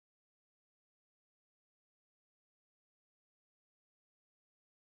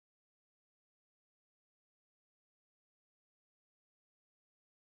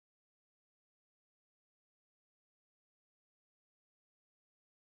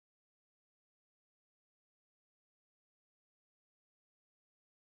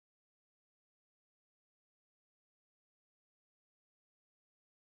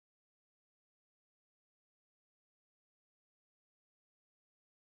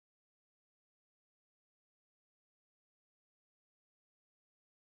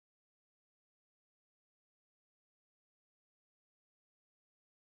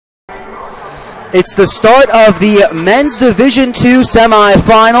It's the start of the men's Division II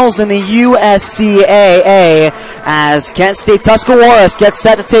semifinals in the USCAA as Kent State Tusc USCAA gets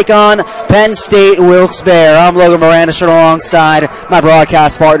set to take on Penn State Wilkes-Barre. I'm Logan Miranda, alongside my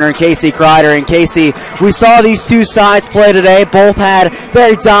broadcast partner, Casey Kreider. And Casey, we saw these two sides play today. Both had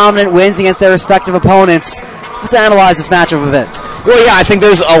very dominant wins against their respective opponents. Let's analyze this matchup a bit. Well, yeah, I think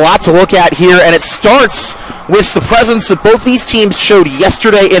there's a lot to look at here, and it starts with the presence that both these teams showed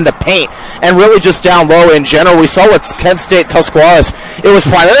yesterday in the paint, and really just down low in general. We saw with Kent State Tusc USCAA, it was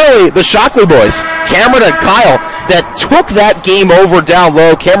primarily the Shockley boys, Cameron and Kyle, that took that game over down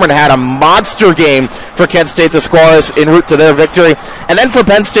low. Cameron had a monster game for Kent State Tusc USCAA en route to their victory, and then for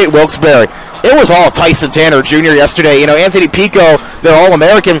Penn State Wilkes-Barre, it was all Tyson Tanner Jr. yesterday. You know, Anthony Pico, their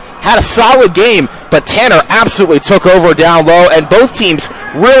All-American, had a solid game, but Tanner absolutely took over down low, and both teams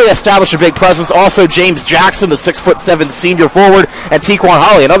really established a big presence. Also, James Jackson, the 6'7" senior forward, and Tequan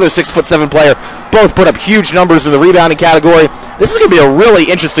Holly, another 6'7" player, both put up huge numbers in the rebounding category. This is going to be a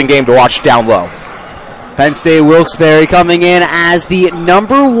really interesting game to watch down low. Penn State Wilkes-Barre coming in as the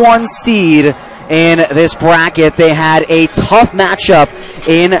 #1 seed in this bracket. They had a tough matchup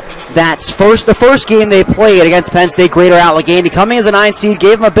in the first game they played against Penn State Greater Allegheny. Coming as a 9 seed,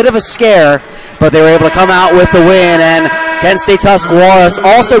 gave them a bit of a scare, but they were able to come out with the win. And Kent State Tusc USCAA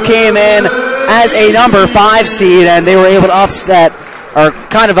also came in as a #5 seed, and they were able to upset, or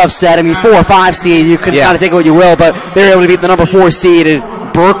kind of upset. I mean, 4 or 5 seed, you can kind of think of what you will, but they were able to beat the #4 seed in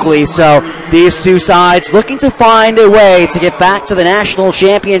Berkeley. So these two sides looking to find a way to get back to the national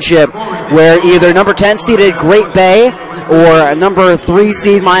championship, where either #10 seeded Great Bay or #3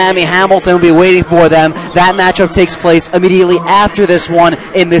 seed Miami Hamilton will be waiting for them. That matchup takes place immediately after this one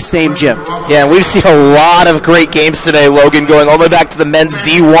in this same gym. Yeah, we've seen a lot of great games today, Logan, going all the way back to the men's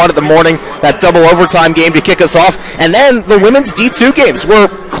D1 in the morning, that double overtime game to kick us off, and then the women's D2 games were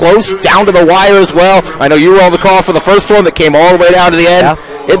close down to the wire as well. I know you were on the call for the first one that came all the way down to the end. Yeah.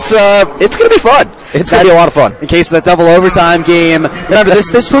 It's going to be fun. It's going to be a lot of fun. In case of that double overtime game, remember,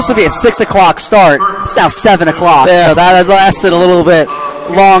 this is supposed to be a 6 o'clock start. It's now 7 o'clock, yeah. So that lasted a little bit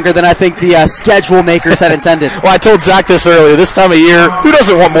longer than I think the schedule makers had intended. Well, I told Zach this earlier. This time of year, who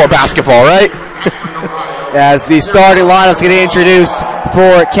doesn't want more basketball, right? As the starting lineup's getting introduced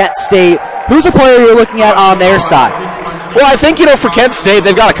for Kent State, who's a player you're looking at on their side? Well, I think, for Kent State,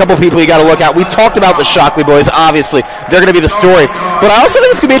 they've got a couple people you got to look at. We talked about the Shockley boys, obviously. They're going to be the story. But I also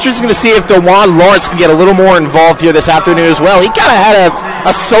think it's going to be interesting to see if DeJuan Lawrence can get a little more involved here this afternoon as well. He kind of had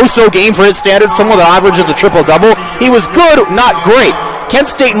a so-so game for his standards, someone that averages a triple-double. He was good, not great. Kent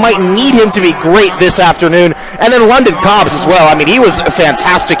State might need him to be great this afternoon. And then London Cobbs as well. I mean, he was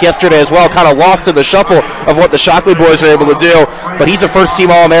fantastic yesterday as well, kind of lost in the shuffle of what the Shockley boys are able to do. But he's a first-team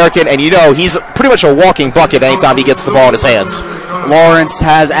All-American, and he's pretty much a walking bucket anytime he gets the ball in his hands. Lawrence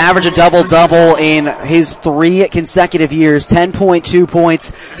has averaged a double-double in his 3 consecutive years, 10.2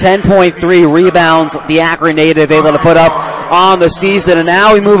 points, 10.3 rebounds, the Akron native able to put up on the season. And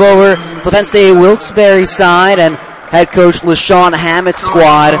now we move over to the Penn State Wilkes-Barre side and head coach LaShawn Hammett's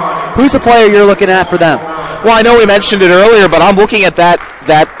squad. Who's the player you're looking at for them? Well, I know we mentioned it earlier, but I'm looking at that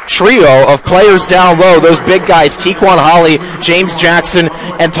trio of players down low, those big guys, Tequan Holly, James Jackson,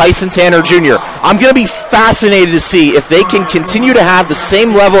 and Tyson Tanner Jr. I'm going to be fascinated to see if they can continue to have the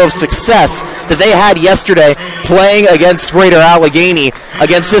same level of success that they had yesterday playing against Greater Allegheny,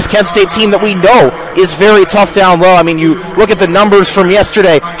 against this Kent State team that we know is very tough down low. I mean, you look at the numbers from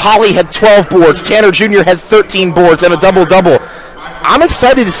yesterday. Holly had 12 boards. Tanner Jr. had 13 boards and a double-double. I'm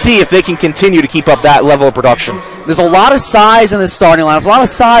excited to see if they can continue to keep up that level of production. There's a lot of size in the starting lineup, a lot of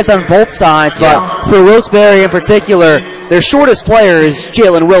size on both sides, but for Wilkes-Barre in particular, their shortest player is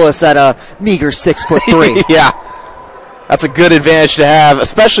Jalen Willis at a meager 6'3". Yeah, that's a good advantage to have,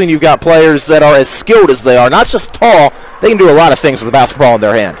 especially when you've got players that are as skilled as they are, not just tall. They can do a lot of things with the basketball in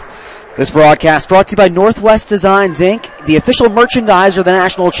their hand. This broadcast brought to you by Northwest Designs, Inc., the official merchandiser of the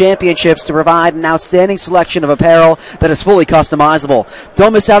national championships, to provide an outstanding selection of apparel that is fully customizable.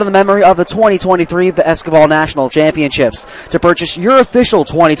 Don't miss out on the memory of the 2023 Basketball National Championships. To purchase your official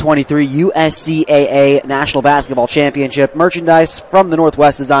 2023 USCAA National Basketball Championship merchandise from the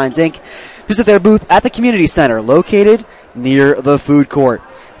Northwest Designs, Inc., visit their booth at the Community Center, located near the food court.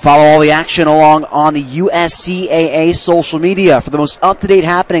 Follow all the action along on the USCAA social media for the most up-to-date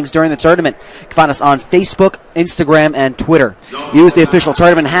happenings during the tournament. You can find us on Facebook, Instagram, and Twitter. Use the official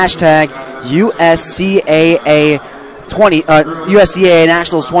tournament hashtag USCAA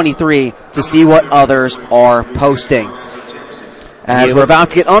Nationals 23 to see what others are posting. As we're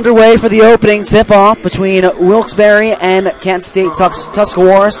about to get underway for the opening tip-off between Wilkes-Barre and Kent State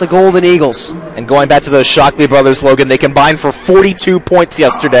Tuscarawas, the Golden Eagles. And going back to those Shockley brothers, Logan, they combined for 42 points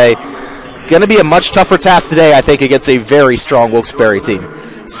yesterday. Going to be a much tougher task today, I think, against a very strong Wilkes-Barre team.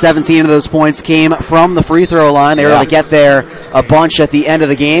 17 of those points came from the free throw line. They were able to get there a bunch at the end of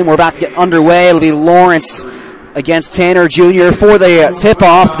the game. We're about to get underway. It'll be Lawrence against Tanner Jr. for the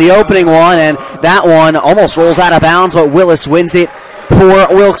tip-off, the opening one, and that one almost rolls out of bounds, but Willis wins it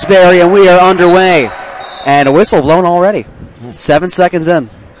for Wilkes-Barre, and we are underway. And a whistle blown already. 7 seconds in.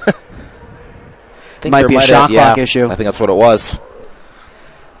 Might be a shot clock issue. I think that's what it was.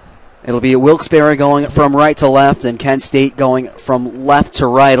 It'll be Wilkes-Barre going from right to left and Kent State going from left to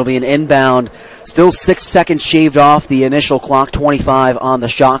right. It'll be an inbound. Still 6 seconds shaved off the initial clock. 25 on the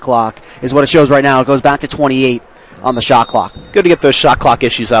shot clock is what it shows right now. It goes back to 28 on the shot clock. Good to get those shot clock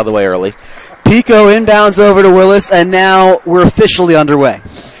issues out of the way early. Pico inbounds over to Willis, and now we're officially underway.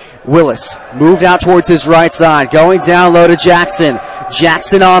 Willis moved out towards his right side, going down low to Jackson.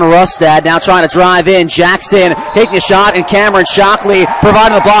 Jackson on Rustad, now trying to drive in. Jackson taking a shot, and Cameron Shockley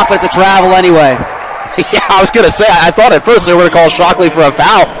providing the block, but it's a travel anyway. Yeah, I was going to say, I thought at first they were going to call Shockley for a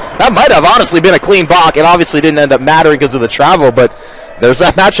foul. That might have honestly been a clean block. It obviously didn't end up mattering because of the travel, but there's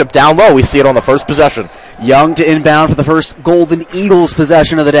that matchup down low. We see it on the first possession. Young to inbound for the first Golden Eagles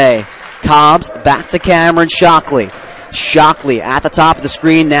possession of the day. Cobbs back to Cameron Shockley. Shockley at the top of the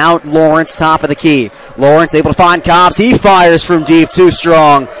screen. Now Lawrence top of the key. Lawrence able to find Cobbs. He fires from deep, too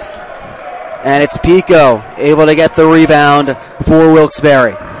strong. And it's Pico able to get the rebound for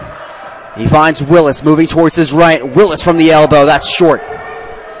Wilkes-Barre. He finds Willis moving towards his right. Willis from the elbow. That's short.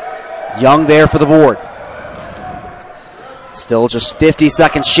 Young there for the board. Still just 50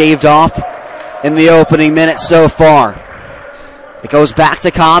 seconds shaved off in the opening minute so far. It goes back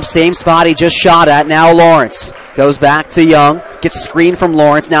to Cobbs, same spot he just shot at. Now Lawrence goes back to Young, gets a screen from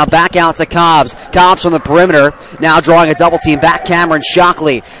Lawrence. Now back out to Cobbs. Cobbs from the perimeter, now drawing a double team. Back Cameron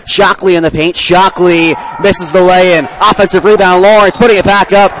Shockley. Shockley in the paint. Shockley misses the lay-in. Offensive rebound. Lawrence putting it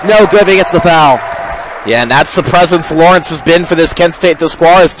back up. No good, but he gets the foul. Yeah, and that's the presence Lawrence has been for this Kent State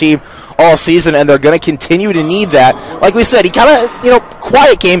Tuscarawas team all season, and they're going to continue to need that. Like we said, he kind of,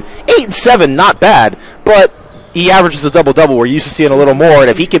 quiet game, 8 and 7, not bad, but he averages a double-double. We're used to seeing a little more, and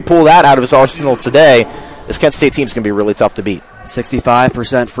if he can pull that out of his arsenal today, this Kent State team is going to be really tough to beat.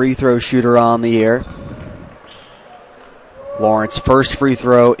 65% free throw shooter on the year. Lawrence, first free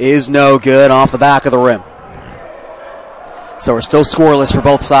throw is no good, off the back of the rim. So we're still scoreless for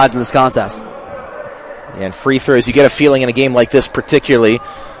both sides in this contest. And free throws, you get a feeling in a game like this particularly,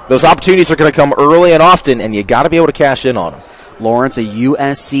 those opportunities are going to come early and often, and you got to be able to cash in on them. Lawrence, a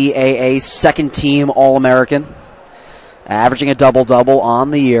USCAA second-team All-American, averaging a double-double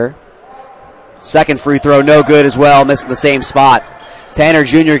on the year. Second free throw, no good as well, missing the same spot. Tanner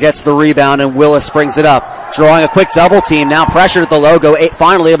Jr. gets the rebound, and Willis brings it up. Drawing a quick double team, now pressured at the logo,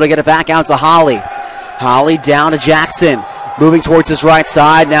 finally able to get it back out to Holly. Holly down to Jackson. Moving towards his right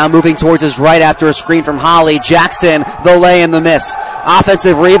side, now moving towards his right after a screen from Holly. Jackson, the lay and the miss.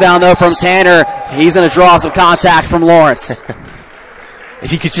 Offensive rebound, though, from Tanner. He's going to draw some contact from Lawrence.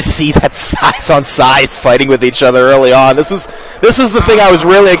 If you could just see that size on size fighting with each other early on. This is the thing I was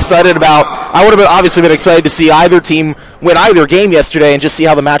really excited about. I would have obviously been excited to see either team win either game yesterday and just see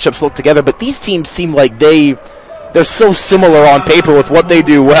how the matchups look together. But these teams seem like they're so similar on paper with what they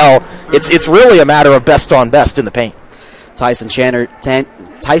do well. It's really a matter of best on best in the paint. Tyson Tanner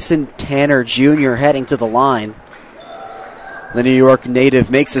Jr. heading to the line. The New York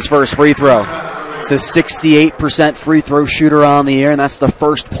native makes his first free throw. It's a 68% free throw shooter on the year, and that's the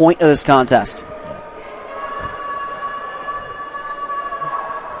first point of this contest.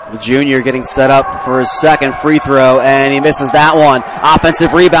 The junior getting set up for his second free throw, and he misses that one.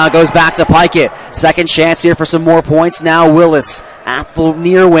 Offensive rebound goes back to Pikett. Second chance here for some more points. Now Willis at the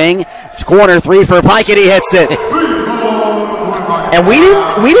near wing. Corner three for Pikett. He hits it. And we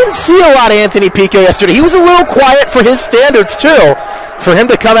didn't see a lot of Anthony Pico yesterday. He was a little quiet for his standards, too. For him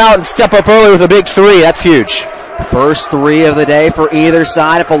to come out and step up early with a big three, that's huge. First three of the day for either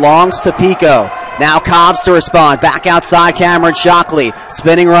side. It belongs to Pico. Now Cobbs to respond. Back outside, Cameron Shockley.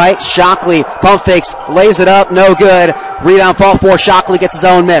 Spinning right. Shockley pump fakes. Lays it up. No good. Rebound fall for Shockley. Gets his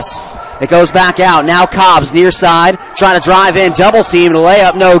own miss. It goes back out. Now Cobbs near side. Trying to drive in. Double team.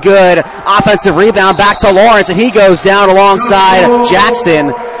 Layup. No good. Offensive rebound back to Lawrence. And he goes down alongside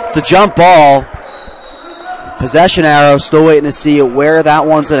Jackson. It's a jump ball. Possession arrow. Still waiting to see where that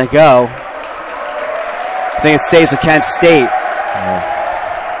one's going to go. I think it stays with Kent State.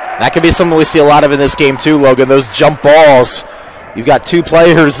 That could be something we see a lot of in this game too, Logan. Those jump balls you've got two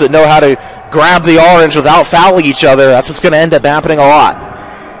players that know how to grab the orange without fouling each other. That's what's going to end up happening a lot.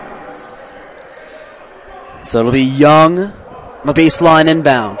 So it'll be Young on the baseline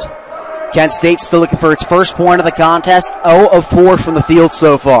inbound. Kent State still looking for its first point of the contest. 0 of 4 from the field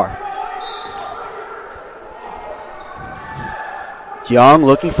so far. Young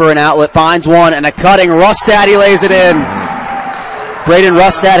looking for an outlet, finds one, and a cutting Rustad, he lays it in. Braden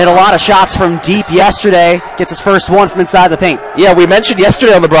Rustad hit a lot of shots from deep yesterday, gets his first one from inside the paint. Yeah, we mentioned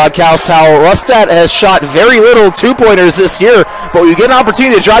yesterday on the broadcast how Rustad has shot very little two-pointers this year, but when you get an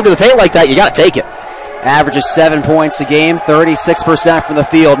opportunity to drive to the paint like that, you got to take it. Averages 7 points a game, 36% from the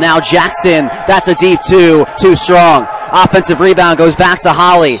field. Now Jackson, that's a deep two, too strong. Offensive rebound goes back to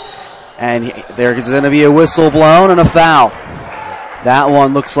Holly, and there's going to be a whistle blown and a foul. That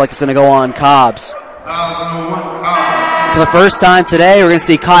one looks like it's going to go on Cobbs. For the first time today, we're going to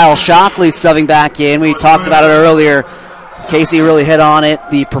see Kyle Shockley subbing back in. We talked about it earlier. Casey really hit on it,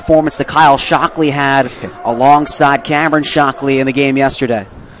 the performance that Kyle Shockley had alongside Cameron Shockley in the game yesterday.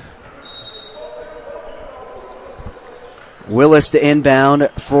 Willis to inbound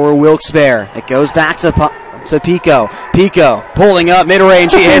for Wilkes-Barre. It goes back to Pico. Pico pulling up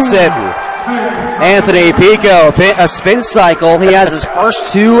mid-range. He hits it. Anthony Pico, a spin cycle. He has his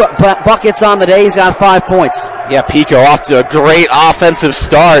first 2 buckets on the day. He's got 5 points. Yeah, Pico off to a great offensive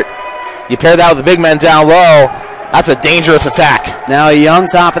start. You pair that with the big men down low, that's a dangerous attack. Now Young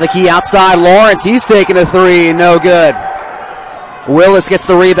top of the key outside. Lawrence, he's taking a 3. No good. Willis gets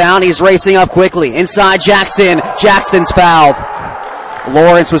the rebound. He's racing up quickly. Inside Jackson. Jackson's fouled.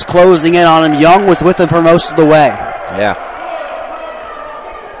 Lawrence was closing in on him. Young was with him for most of the way. Yeah.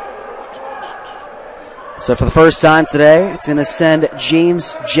 So for the first time today, it's going to send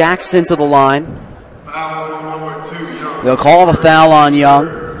James Jackson to the line. They'll call the foul on Young.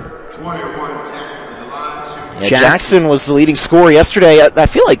 Yeah, Jackson was the leading scorer yesterday. I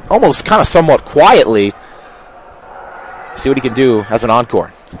feel like almost kind of somewhat quietly. See what he can do as an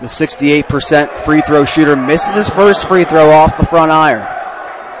encore. The 68% free throw shooter misses his first free throw off the front iron.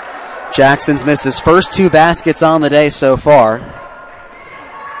 Jackson's missed his first 2 baskets on the day so far.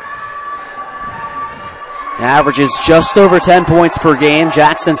 Averages just over 10 points per game.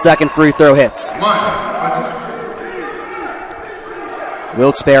 Jackson's second free throw hits.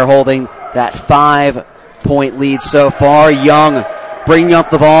 Wilkes-Barre holding that 5-point lead so far. Young bringing up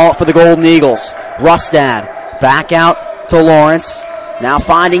the ball for the Golden Eagles. Rustad back out to Lawrence. Now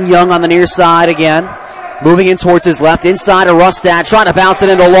finding Young on the near side again. Moving in towards his left. Inside to Rustad. Trying to bounce it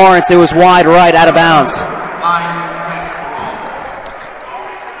into Lawrence. It was wide right, out of bounds.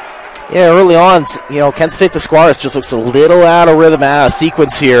 Yeah, early on, Kent State Tusc just looks a little out of rhythm, out of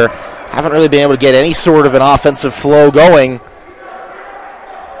sequence here. Haven't really been able to get any sort of an offensive flow going,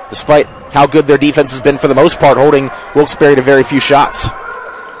 despite how good their defense has been for the most part, holding Wilkes-Barre to very few shots.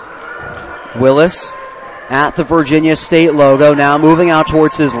 Willis at the Virginia State logo, now moving out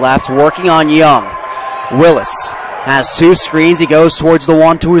towards his left, working on Young. Willis has 2 screens. He goes towards the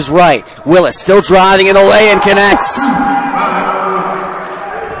one to his right. Willis still driving in the lay and connects.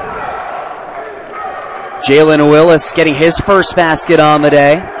 Jalen Willis getting his first basket on the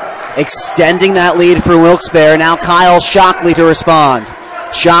day, extending that lead for Wilkes-Barre. Now Kyle Shockley to respond.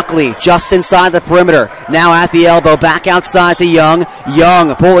 Shockley just inside the perimeter, now at the elbow, back outside to Young.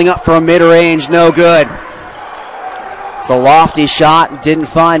 Young pulling up from mid-range, no good. It's a lofty shot, didn't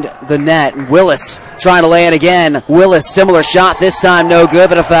find the net. Willis trying to lay it again. Willis, similar shot, this time no good,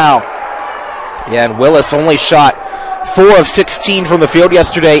 but a foul. Yeah, and Willis only shot 4 of 16 from the field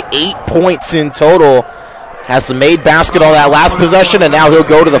yesterday, 8 points in total. Has the made basket on that last possession, and now he'll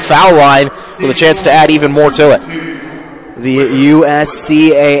go to the foul line with a chance to add even more to it. The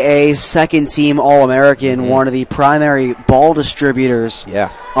USCAA second-team All-American, one of the primary ball distributors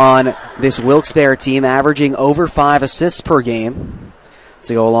on this Wilkes-Barre team, averaging over 5 assists per game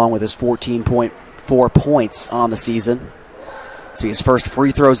to go along with his 14.4 points on the season. So his first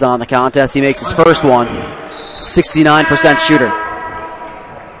free throws on the contest. He makes his first one. 69% shooter.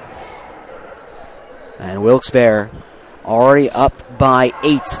 And Wilkes-Barre already up by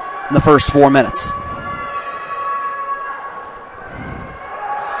 8 in the first 4 minutes.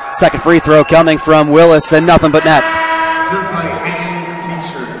 Second free throw coming from Willis, and nothing but net. Just like Hanes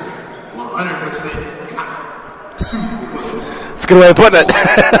t-shirts, 100% cotton. That's a good way of putting it.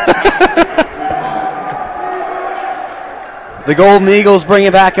 The Golden Eagles bring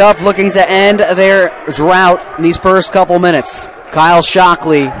it back up, looking to end their drought in these first couple minutes. Kyle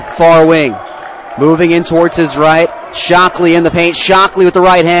Shockley, far wing. Moving in towards his right. Shockley in the paint. Shockley with the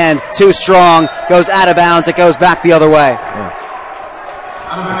right hand. Too strong. Goes out of bounds. It goes back the other way.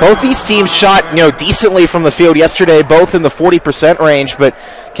 Both these teams shot, decently from the field yesterday, both in the 40% range, but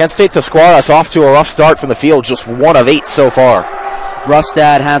Kent State Tuscarawas off to a rough start from the field, just 1 of 8 so far.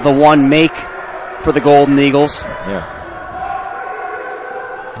 Rustad had the one make for the Golden Eagles. Yeah.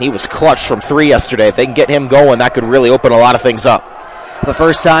 He was clutch from 3 yesterday. If they can get him going, that could really open a lot of things up. For the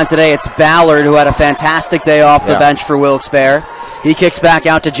first time today, it's Ballard who had a fantastic day off the bench for Wilkes-Barre. He kicks back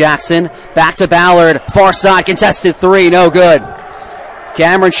out to Jackson. Back to Ballard. Far side, contested 3, no good.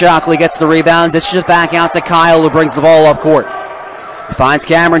 Cameron Shockley gets the rebound. Dishes it back out to Kyle, who brings the ball up court. He finds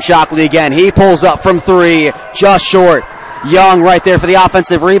Cameron Shockley again. He pulls up from 3, just short. Young right there for the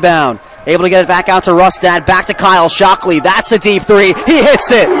offensive rebound. Able to get it back out to Rustad. Back to Kyle Shockley. That's a deep 3. He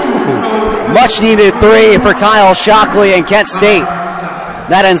hits it. Much needed 3 for Kyle Shockley and Kent State.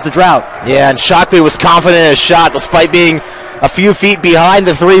 That ends the drought. Yeah, and Shockley was confident in his shot despite being a few feet behind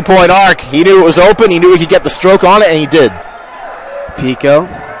the three-point arc. He knew it was open. He knew he could get the stroke on it, and he did. Pico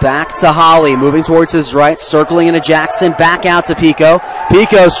back to Holly, moving towards his right, circling into Jackson, back out to Pico.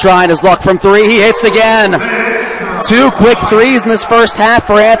 Pico's trying his luck from 3. He hits again. 2 quick 3s in this first half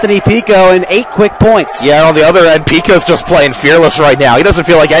for Anthony Pico and 8 quick points. Yeah, on the other end, Pico's just playing fearless right now. He doesn't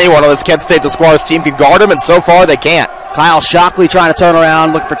feel like anyone on this Kent State Tuscarawas team can guard him, and so far they can't. Kyle Shockley trying to turn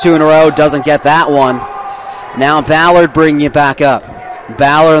around, look for 2 in a row, doesn't get that one. Now Ballard bringing it back up.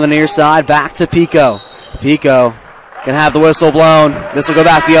 Ballard on the near side, back to Pico. Pico can have the whistle blown. This will go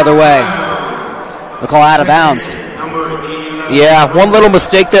back the other way. They'll call out of bounds. Yeah, one little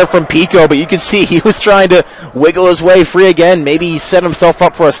mistake there from Pico, but you can see he was trying to wiggle his way free again. Maybe he set himself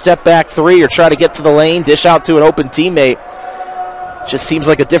up for a step-back 3 or try to get to the lane, dish out to an open teammate. Just seems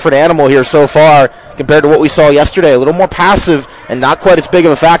like a different animal here so far compared to what we saw yesterday. A little more passive and not quite as big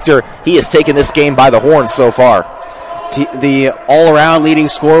of a factor. He has taken this game by the horns so far. The all-around leading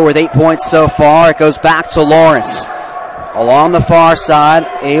scorer with 8 points so far. It goes back to Lawrence. Along the far side,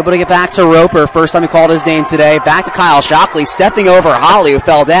 able to get back to Roper. First time he called his name today. Back to Kyle Shockley, stepping over Holly, who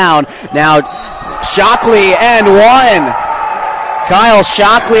fell down. Now Shockley and 1. Kyle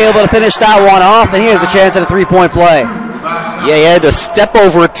Shockley able to finish that one off, and he has a chance at a 3-point play. Yeah, he had to step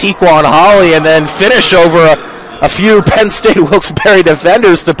over Tequan Holly and then finish over a few Penn State Wilkes-Barre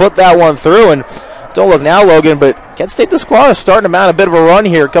defenders to put that one through. And don't look now, Logan, but Kent State Tuscarawas starting to mount a bit of a run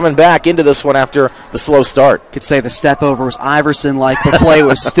here, coming back into this one after the slow start. Could say the step over was Iverson-like, but play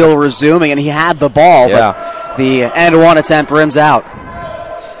was still resuming, and he had the ball, but the end-one attempt rims out.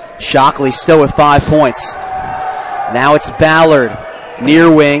 Shockley still with 5 points. Now it's Ballard,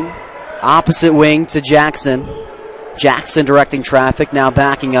 near wing, opposite wing to Jackson. Jackson directing traffic, now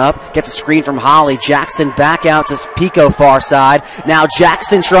backing up. Gets a screen from Holly. Jackson back out to Pico far side. Now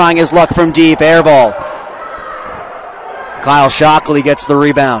Jackson trying his luck from deep. Air ball. Kyle Shockley gets the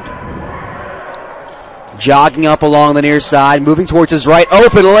rebound. Jogging up along the near side, moving towards his right.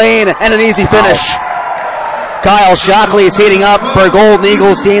 Open lane and an easy finish. Kyle Shockley is heating up for a Golden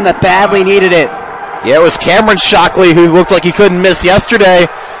Eagles team that badly needed it. Yeah, it was Cameron Shockley who looked like he couldn't miss yesterday.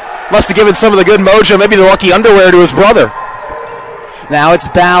 Must have given some of the good mojo, maybe the lucky underwear to his brother. Now it's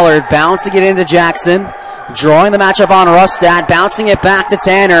Ballard bouncing it into Jackson. Drawing the matchup on Rustad, bouncing it back to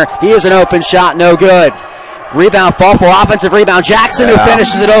Tanner. He is an open shot, no good. Rebound, fall for offensive rebound. Jackson who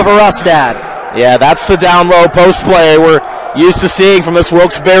finishes it over Rustad. Yeah, that's the down low post play we're used to seeing from this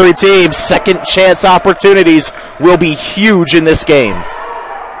Wilkes-Barre team. Second chance opportunities will be huge in this game.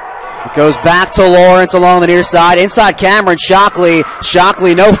 It goes back to Lawrence along the near side. Inside Cameron Shockley.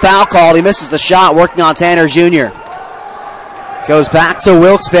 Shockley, no foul call. He misses the shot, working on Tanner Jr. Goes back to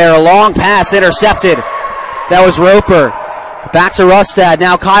Wilkes-Barre. A long pass intercepted. That was Roper. Back to Rustad.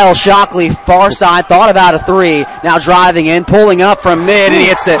 Now Kyle Shockley, far side, thought about a 3. Now driving in, pulling up from mid, and he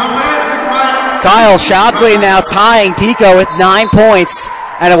hits it. Kyle Shockley now tying Pico with 9 points,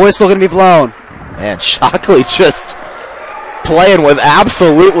 and a whistle going to be blown. Man, Shockley just playing with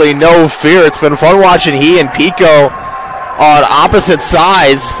absolutely no fear. It's been fun watching he and Pico on opposite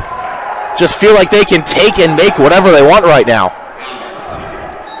sides just feel like they can take and make whatever they want right now.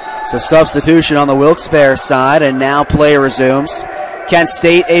 So substitution on the Wilkes-Barre side, and now play resumes. Kent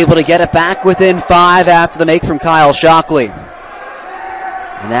State able to get it back within 5 after the make from Kyle Shockley.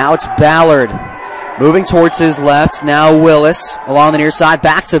 And now it's Ballard moving towards his left. Now Willis along the near side,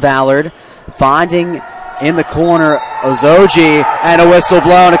 back to Ballard, finding in the corner Ozoji, and a whistle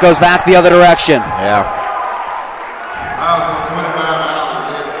blown. It goes back the other direction. Yeah.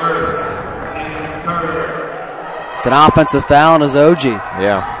 It's an offensive foul on Ozoji.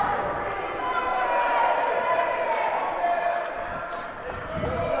 Yeah.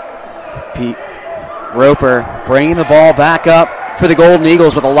 Pete Roper bringing the ball back up for the Golden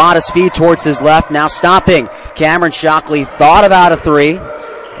Eagles with a lot of speed towards his left. Now stopping. Cameron Shockley thought about a 3.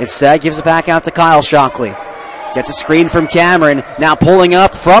 Instead, gives it back out to Kyle Shockley. Gets a screen from Cameron. Now pulling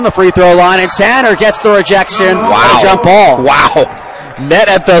up from the free throw line, and Tanner gets the rejection. Wow. A jump ball. Wow. Met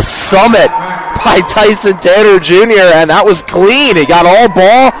at the summit by Tyson Tanner Jr., and that was clean. He got all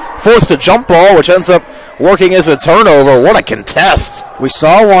ball, forced a jump ball, which ends up working as a turnover. What a contest. We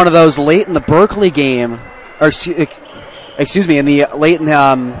saw one of those late in the Berkeley game, or excuse me, late in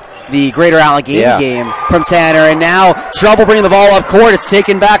the Greater Allegheny game from Tanner, and now trouble bringing the ball up court. It's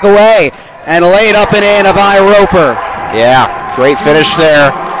taken back away and laid up and in by Roper. Yeah, great finish there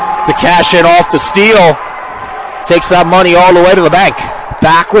to cash in off the steal. Takes that money all the way to the bank.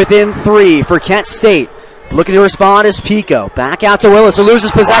 Back within 3 for Kent State. Looking to respond is Pico. Back out to Willis, who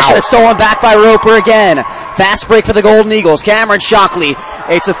loses possession. Wow. It's stolen back by Roper again. Fast break for the Golden Eagles. Cameron Shockley.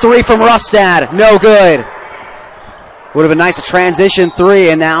 It's a 3 from Rustad. No good. Would have been nice to transition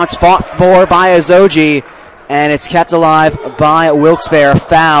 3, and now it's fought for by Azogi, and it's kept alive by Wilkes-Barre.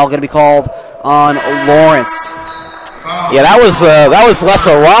 Foul going to be called on Lawrence. Yeah, that was less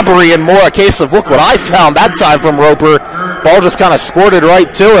a robbery and more a case of look what I found that time from Roper. Ball just kind of squirted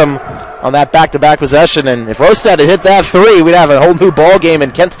right to him on that back-to-back possession, and if Rostad had hit that 3, we'd have a whole new ball game,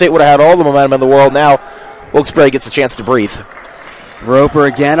 and Kent State would have had all the momentum in the world. Now Wilkes-Barre gets a chance to breathe. Roper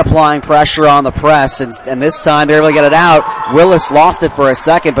again applying pressure on the press, and this time they're able to get it out. Willis lost it for a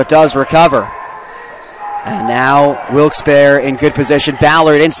second, but does recover. And now Wilkes-Barre in good position.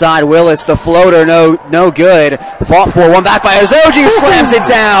 Ballard inside Willis. The floater, no good. Fought for one back by Azogi, who slams it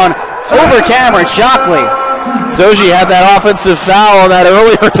down over Cameron Shockley. Azogi had that offensive foul on that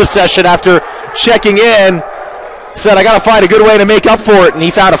earlier possession after checking in. Said, I got to find a good way to make up for it, and he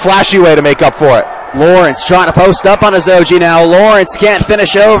found a flashy way to make up for it. Lawrence trying to post up on Azogi now. Lawrence can't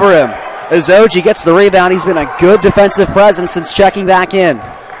finish over him. Azogi gets the rebound. He's been a good defensive presence since checking back in.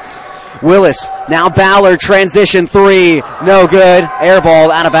 Willis, now Ballard, transition 3, no good. Air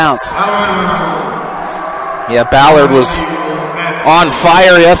ball out of bounds. Yeah, Ballard was on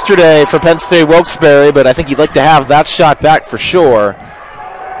fire yesterday for Penn State Wilkes-Barre, but I think he'd like to have that shot back for sure.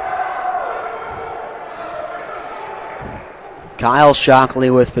 Kyle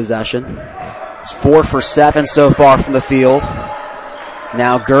Shockley with possession. He's 4 for 7 so far from the field.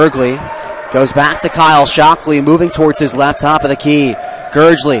 Now Gurgley goes back to Kyle Shockley, moving towards his left top of the key.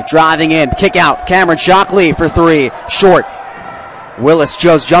 Gurgley driving in, kick out. Cameron Shockley for 3, short. Willis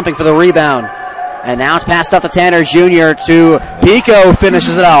Joe's jumping for the rebound. And now it's passed up to Tanner Jr. to Pico,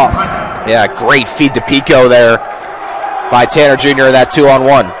 finishes it off. Yeah, great feed to Pico there by Tanner Jr. That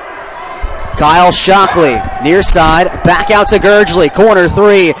 2-on-1. Kyle Shockley, near side, back out to Gurgley, corner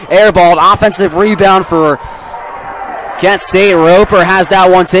 3, airballed, offensive rebound for Kent State. Roper has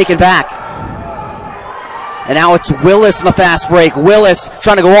that one taken back. And now it's Willis in the fast break. Willis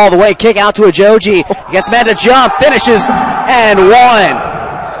trying to go all the way, kick out to Ajoji, gets man to jump, finishes, and 1.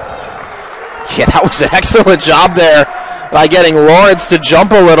 Yeah, that was an excellent job there by getting Lawrence to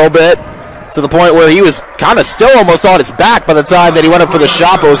jump a little bit to the point where he was kind of still almost on his back by the time that he went up for the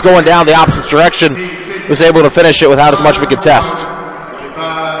shot, but was going down the opposite direction. Was able to finish it without as much of a contest.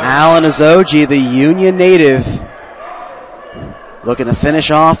 Alan Azogi, the Union native, looking to finish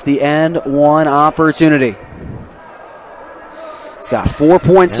off the end 1 opportunity. He's got 4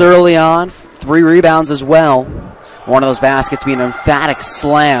 points early on, 3 rebounds as well. One of those baskets being an emphatic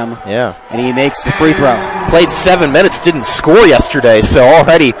slam. Yeah. And he makes the free throw. Played 7 minutes, didn't score yesterday, so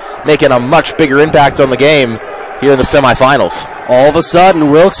already making a much bigger impact on the game here in the semifinals. All of a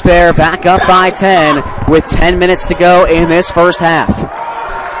sudden, Wilkes-Barre back up by 10 with 10 minutes to go in this first half.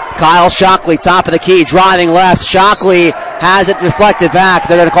 Kyle Shockley, top of the key, driving left. Shockley has it deflected back.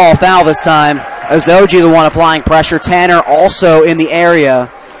 They're going to call a foul this time. Azogi, the one applying pressure. Tanner also in the area.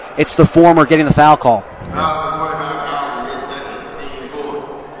 It's the former getting the foul call.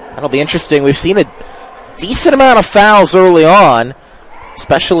 That'll be interesting. We've seen a decent amount of fouls early on,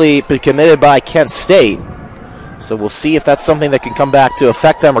 especially committed by Kent State. So we'll see if that's something that can come back to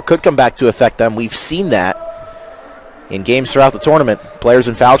affect them or could come back to affect them. We've seen that in games throughout the tournament. Players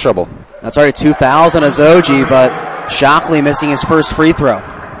in foul trouble. That's already 2 fouls on Azogi, but Shockley missing his first free throw.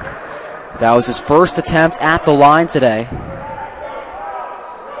 That was his first attempt at the line today.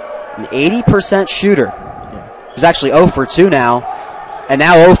 An 80% shooter. He's actually 0 for 2 now. And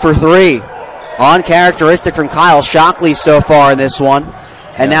now 0 for 3. Uncharacteristic from Kyle Shockley so far in this one.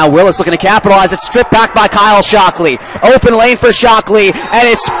 And now Willis looking to capitalize. It's stripped back by Kyle Shockley. Open lane for Shockley, and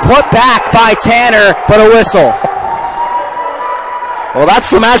it's put back by Tanner, but a whistle. Well,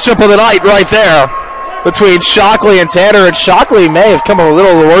 that's the matchup of the night right there between Shockley and Tanner, and Shockley may have come a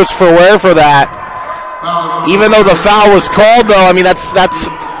little worse for wear for that. Even though the foul was called, though, I mean, that's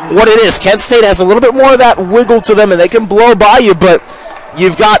what it is. Kent State has a little bit more of that wiggle to them, and they can blow by you, but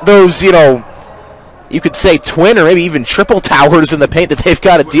you've got those, you could say twin or maybe even triple towers in the paint that they've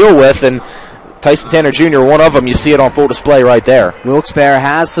got to deal with, and Tyson Tanner Jr., one of them, you see it on full display right there. Wilkes-Barre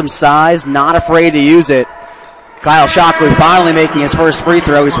has some size, not afraid to use it. Kyle Shockley finally making his first free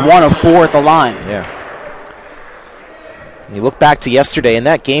throw. He's 1 of 4 at the line. Yeah. And you look back to yesterday, in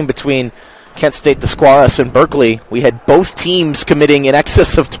that game between Kent State, Tusc and Berkeley, we had both teams committing in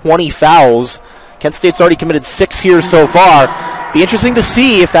excess of 20 fouls. Kent State's already committed 6 here so far. Be interesting to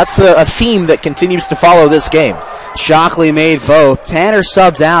see if that's a theme that continues to follow this game. Shockley made both. Tanner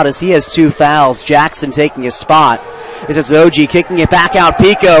subbed out as he has 2 fouls. Jackson taking his spot. It's Zoji kicking it back out.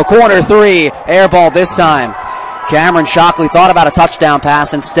 Pico, corner 3. Air ball this time. Cameron Shockley thought about a touchdown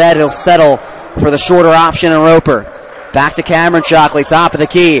pass. Instead, he'll settle for the shorter option and Roper. Back to Cameron Shockley, top of the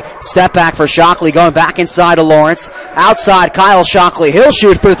key. Step back for Shockley, going back inside to Lawrence. Outside, Kyle Shockley. He'll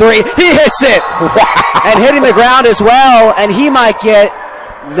shoot for 3. He hits it! Wow. And hitting the ground as well. And he might get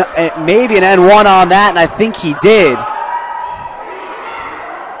maybe an N1 on that, and I think he did.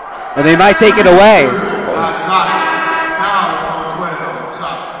 And they might take it away.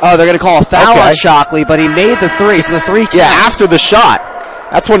 Oh, they're going to call a foul on Shockley, but he made the 3, so the 3 counts. Yeah, after the shot.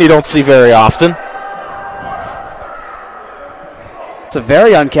 That's one you don't see very often. It's a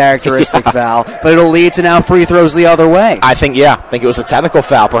very uncharacteristic foul, but it'll lead to now free throws the other way. I think it was a technical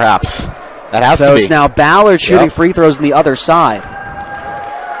foul, perhaps. That has to be. So it's now Ballard shooting free throws on the other side.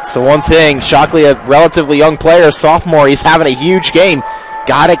 So one thing, Shockley, a relatively young player, sophomore, he's having a huge game.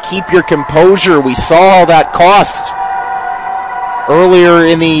 Got to keep your composure. We saw that cost earlier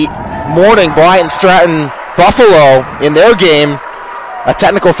in the morning. Bryant Stratton Buffalo in their game. A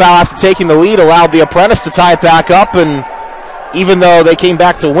technical foul after taking the lead allowed the Apprentice to tie it back up, and even though they came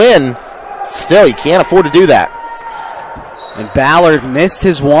back to win, still, you can't afford to do that. And Ballard missed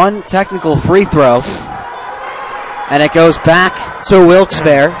his 1 technical free throw. And it goes back to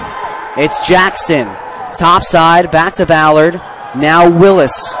Wilkes-Barre. It's Jackson. Top side, back to Ballard. Now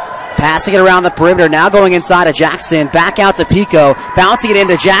Willis. Passing it around the perimeter. Now going inside of Jackson. Back out to Pico. Bouncing it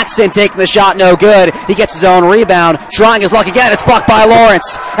into Jackson. Taking the shot, no good. He gets his own rebound. Trying his luck again. It's blocked by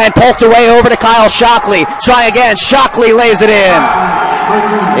Lawrence. And poked away over to Kyle Shockley. Try again. Shockley lays it in.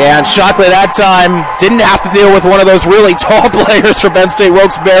 Yeah, and Shockley that time didn't have to deal with one of those really tall players for Penn State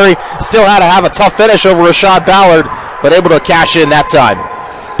Wilkes-Barre. Still had to have a tough finish over Rashad Ballard, but able to cash in that time.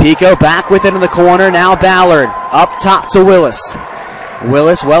 Pico back with it in the corner. Now Ballard up top to Willis.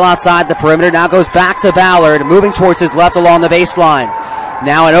 Willis well outside the perimeter. Now goes back to Ballard, moving towards his left along the baseline.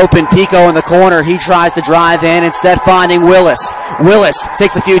 Now an open Pico in the corner. He tries to drive in, instead finding Willis. Willis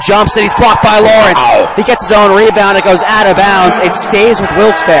takes a few jumps and he's blocked by Lawrence. Wow. He gets his own rebound. It goes out of bounds. It stays with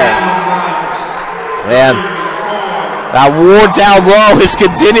Wilkes-Barre. Man, that war down low is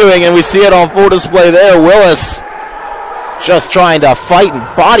continuing, and we see it on full display there. Willis just trying to fight and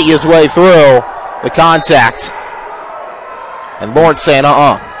body his way through the contact. And Lawrence saying,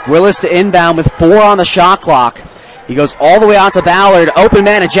 Willis to inbound with 4 on the shot clock. He goes all the way out to Ballard. Open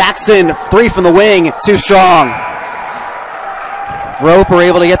man to Jackson. 3 from the wing. Too strong. Roper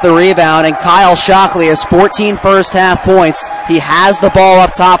able to get the rebound, and Kyle Shockley has 14 first half points. He has the ball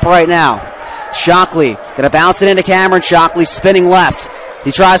up top right now. Shockley going to bounce it into Cameron Shockley, spinning left.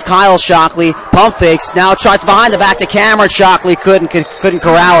 He tries Kyle Shockley. Pump fakes. Now tries behind the back to Cameron Shockley. Couldn't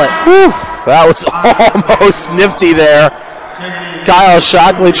corral it. Whew, that was almost nifty there. Kyle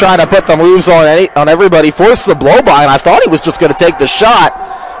Shockley trying to put the moves on everybody, forced the blow by, and I thought he was just going to take the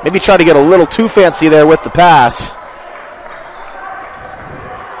shot. Maybe try to get a little too fancy there with the pass.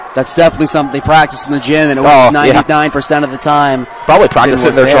 That's definitely something they practice in the gym, and it works 99% of the time. Probably practice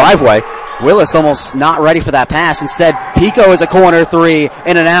in their driveway. Willis almost not ready for that pass. Instead, Pico is a corner 3,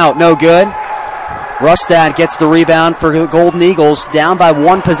 in and out, no good. Rustad gets the rebound for the Golden Eagles, down by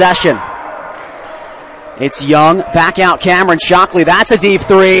 1 possession. It's Young, back out Cameron Shockley. That's a deep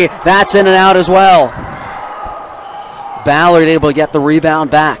 3. That's in and out as well. Ballard able to get the rebound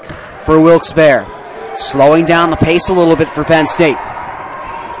back for Wilkes-Barre. Slowing down the pace a little bit for Penn State.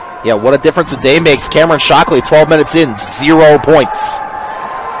 Yeah, what a difference a day makes. Cameron Shockley, 12 minutes in, 0 points.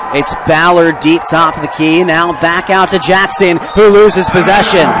 It's Ballard deep top of the key. Now back out to Jackson, who loses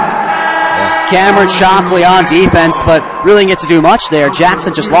possession. Yeah. Cameron Shockley on defense, but really didn't get to do much there.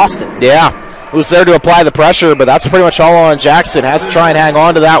 Jackson just lost it. Yeah. Was there to apply the pressure, but that's pretty much all on Jackson. Has to try and hang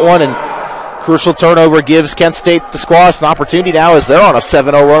on to that one, and crucial turnover gives Kent State Tusc an opportunity now as they're on a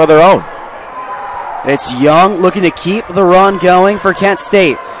 7-0 run of their own. It's Young looking to keep the run going for Kent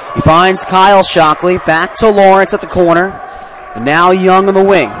State. He finds Kyle Shockley, back to Lawrence at the corner, and now Young on the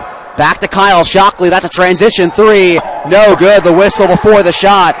wing. Back to Kyle Shockley, that's a transition 3, no good, the whistle before the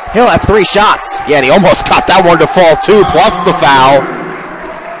shot. He'll have 3 shots. Yeah, and he almost got that one to fall too, plus the foul.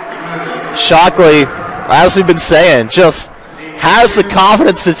 Shockley, as we've been saying, just has the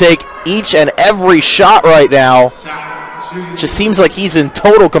confidence to take each and every shot right now. Just seems like he's in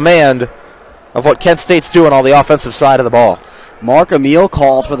total command of what Kent State's doing on the offensive side of the ball. Mark Emile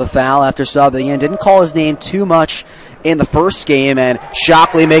called for the foul after subbing in. Didn't call his name too much in the first game, and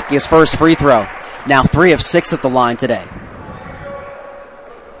Shockley making his first free throw. Now 3 of 6 at the line today.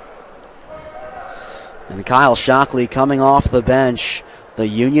 And Kyle Shockley coming off the bench, the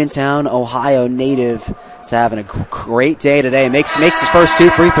Uniontown, Ohio native, is having a great day today. Makes his first 2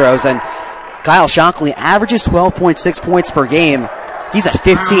 free throws, and Kyle Shockley averages 12.6 points per game. He's at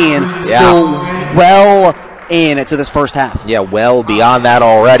 15, still well into this first half. Yeah, well beyond that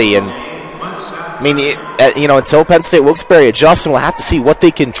already. And I mean, until Penn State Wilkes-Barre adjusts, and we'll have to see what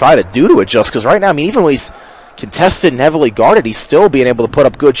they can try to do to adjust. Because right now, I mean, even when he's contested and heavily guarded, he's still being able to put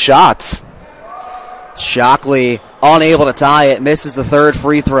up good shots. Shockley unable to tie it, misses the 3rd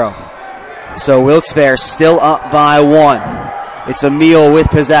free throw. So Wilkes-Barre still up by 1. It's Emile with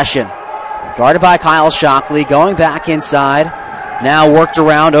possession. Guarded by Kyle Shockley, going back inside. Now worked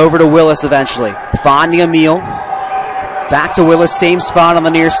around over to Willis eventually. Finding Emile. Back to Willis, same spot on the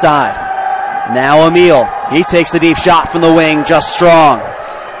near side. Now Emile. He takes a deep shot from the wing, just strong.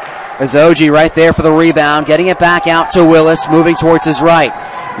 Azoji right there for the rebound, getting it back out to Willis, moving towards his right.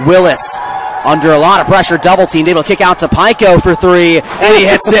 Willis, under a lot of pressure, double teamed, able to kick out to Pico for 3, and he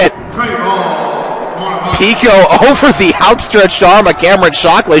hits it. Pico over the outstretched arm of Cameron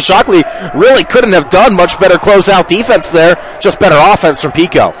Shockley. Shockley really couldn't have done much better closeout defense there, just better offense from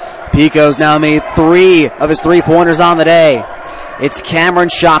Pico. Pico's now made 3 of his 3-pointers on the day. It's Cameron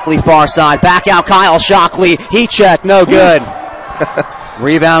Shockley far side. Back out Kyle Shockley. Heat check, no good.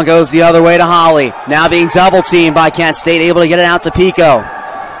 Rebound goes the other way to Holly. Now being double teamed by Kent State, able to get it out to Pico.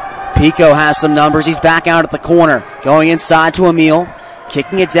 Pico has some numbers. He's back out at the corner. Going inside to Emile.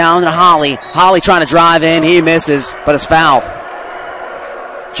 Kicking it down to Holly. Holly trying to drive in. He misses, but is fouled.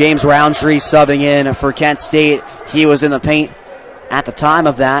 James Roundtree subbing in for Kent State. He was in the paint at the time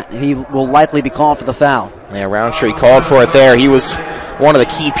of that. He will likely be called for the foul. Yeah, Roundtree called for it there. He was one of the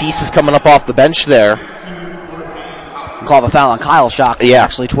key pieces coming up off the bench there. Call the foul on Kyle Shockley. Yeah,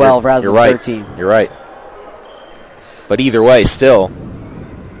 actually 12 rather than 13. You're right. But either way, still,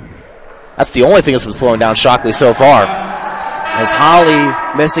 that's the only thing that's been slowing down Shockley so far. As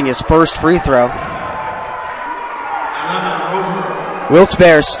Holly missing his first free throw.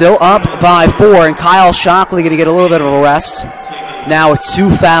 Wilkes-Barre still up by 4, and Kyle Shockley going to get a little bit of a rest. Now with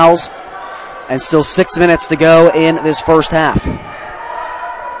 2 fouls and still 6 minutes to go in this first half.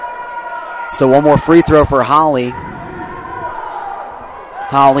 So one more free throw for Holly.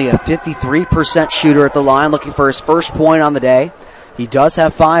 Holly, a 53% shooter at the line, looking for his first point on the day. He does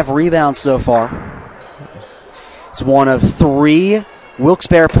have 5 rebounds so far. He's one of 3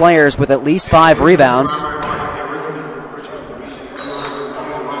 Wilkes-Barre players with at least 5 rebounds.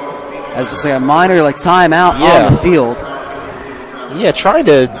 As it looks like a minor timeout on the field. Yeah, trying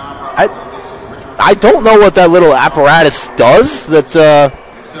to. I don't know what that little apparatus does that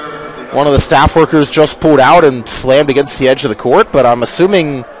one of the staff workers just pulled out and slammed against the edge of the court, but I'm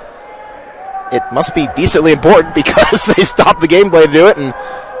assuming it must be decently important because they stopped the gameplay to do it, and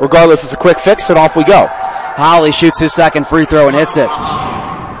regardless, it's a quick fix, and off we go. Holly shoots his second free throw and hits it.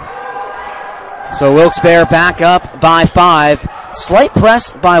 So Wilkes-Barre back up by 5. Slight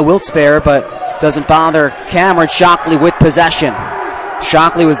press by Wilkes-Barre, but doesn't bother Cameron Shockley with possession.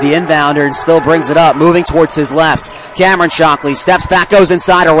 Shockley was the inbounder and still brings it up, moving towards his left. Cameron Shockley steps back, goes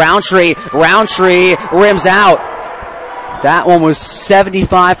inside a Roundtree. Roundtree rims out. That one was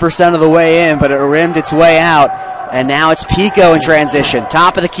 75% of the way in, but it rimmed its way out. And now it's Pico in transition.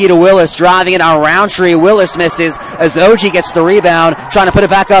 Top of the key to Willis, driving it on Roundtree. Willis misses. Azoji gets the rebound, trying to put it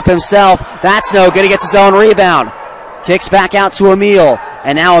back up himself. That's no good. He gets his own rebound. Kicks back out to Emile.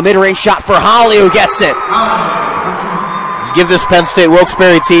 And now a mid-range shot for Holly, who gets it. Give this Penn State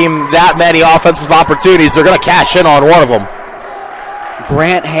Wilkes-Barre team that many offensive opportunities, they're going to cash in on one of them.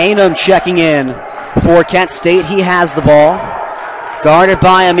 Grant Haynham checking in for Kent State. He has the ball. Guarded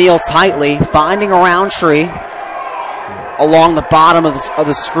by Emile tightly, finding a Roundtree along the bottom of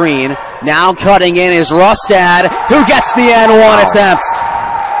the screen. Now cutting in is Rustad, who gets the N1 attempt.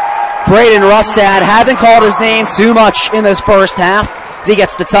 Braden Rustad, haven't called his name too much in this first half. He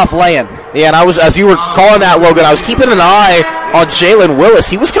gets the tough lay-in. Yeah, and as you were calling that, Logan, I was keeping an eye on Jalen Willis.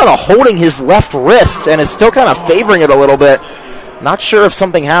 He was kind of holding his left wrist and is still kind of favoring it a little bit. Not sure if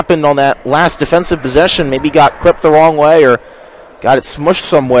something happened on that last defensive possession. Maybe got clipped the wrong way or got it smushed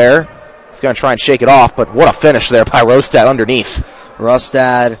somewhere. He's going to try and shake it off, but what a finish there by Rustad underneath.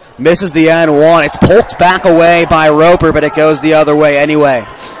 Rustad misses the N1. It's poked back away by Roper, but it goes the other way anyway.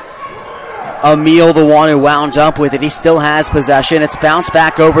 Emil, the one who wound up with it. He still has possession. It's bounced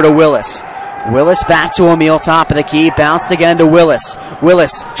back over to Willis. Willis back to Emil, top of the key. Bounced again to Willis.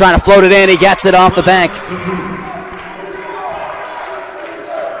 Willis trying to float it in. He gets it off the bank.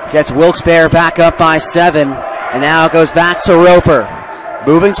 Gets Wilkes-Barre back up by 7. And now it goes back to Roper.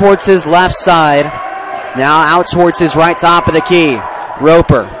 Moving towards his left side. Now out towards his right top of the key.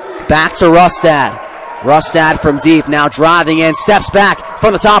 Roper back to Rustad. Rustad from deep, now driving in, steps back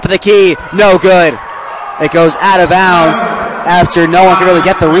from the top of the key, no good. It goes out of bounds after no one can really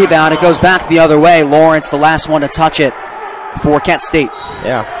get the rebound. It goes back the other way. Lawrence, the last one to touch it for Kent State.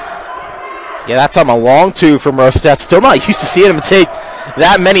 Yeah, that's on a long two from Rustad. Still not used to seeing him take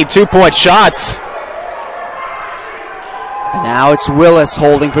that many two-point shots. And now it's Willis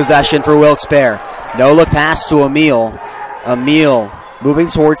holding possession for Wilkes-Barre. No look pass to Emil. Emil moving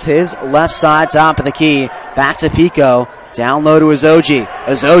towards his left side, top of the key. Back to Pico. Down low to Azoji.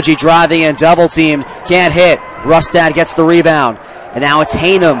 Azoji driving in, double teamed. Can't hit. Rustad gets the rebound. And now it's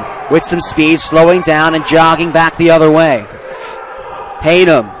Hainum with some speed, slowing down and jogging back the other way.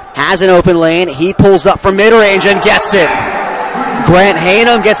 Hainum has an open lane. He pulls up from mid-range and gets it. Grant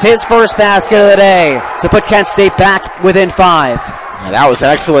Hainum gets his first basket of the day to put Kent State back within 5. Yeah, that was an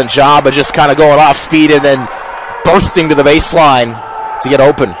excellent job of just kind of going off speed and then bursting to the baseline to get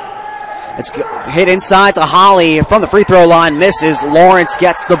open. It's hit inside to Holly from the free throw line. Misses. Lawrence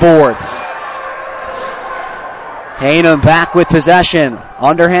gets the board. Hainum back with possession.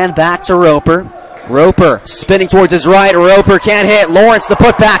 Underhand back to Roper. Roper spinning towards his right. Roper can't hit. Lawrence, the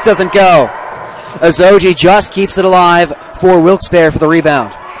putback doesn't go. Azoji just keeps it alive for Wilkes-Barre for the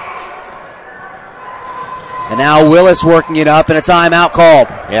rebound. And now Willis working it up and a timeout called.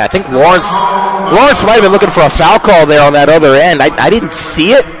 Yeah, I think Lawrence might have been looking for a foul call there on that other end. I didn't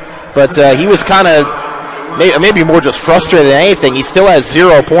see it, but he was kind of maybe more just frustrated than anything. He still has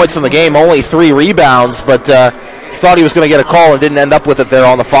 0 points in the game, only 3 rebounds, but thought he was going to get a call and didn't end up with it there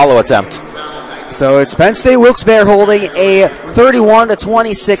on the follow attempt. So it's Penn State Wilkes-Barre holding a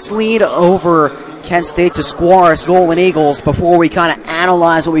 31-26 lead over Kent State Tusc Golden Eagles. Before we kind of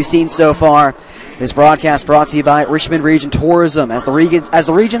analyze what we've seen so far, this broadcast brought to you by Richmond Region Tourism. As the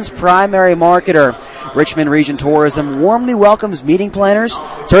region's primary marketer, Richmond Region Tourism warmly welcomes meeting planners,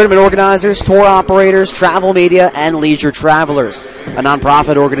 tournament organizers, tour operators, travel media, and leisure travelers. A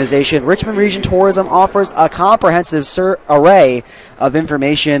nonprofit organization, Richmond Region Tourism offers a comprehensive array of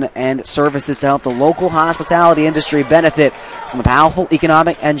information and services to help the local hospitality industry benefit from the powerful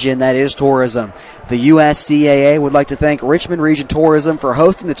economic engine that is tourism. The USCAA would like to thank Richmond Region Tourism for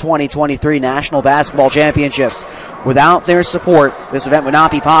hosting the 2023 National Basketball Championships. Without their support, this event would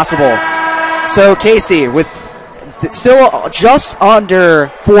not be possible. So, Casey, with still just under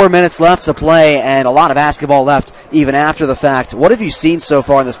 4 minutes left to play and a lot of basketball left even after the fact, what have you seen so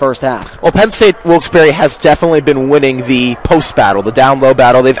far in this first half? Well, Penn State Wilkes-Barre has definitely been winning the post battle, the down-low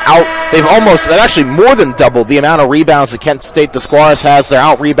battle. They've actually more than doubled the amount of rebounds that Kent State Tusc has. They're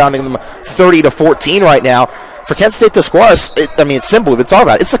out-rebounding them 30-14 right now. For Kent State Tusc, it's simple. We've been talking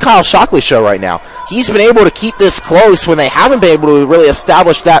about it. It's the Kyle Shockley show right now. He's been able to keep this close when they haven't been able to really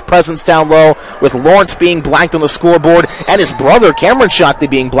establish that presence down low, with Lawrence being blanked on the scoreboard and his brother Cameron Shockley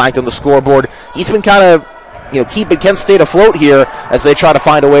being blanked on the scoreboard. He's been kind of keeping Kent State afloat here as they try to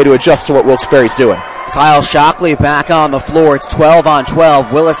find a way to adjust to what Wilkes-Barre's doing. Kyle Shockley back on the floor. It's 12 on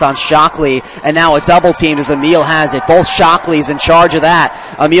 12. Willis on Shockley. And now a double team as Emil has it. Both Shockleys in charge of that.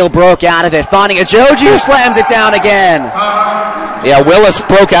 Emil broke out of it, finding Ajoji, who slams it down again. Yeah, Willis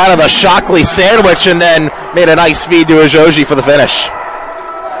broke out of the Shockley sandwich and then made a nice feed to Ajoji for the finish.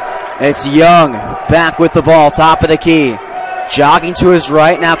 It's Young back with the ball, top of the key. Jogging to his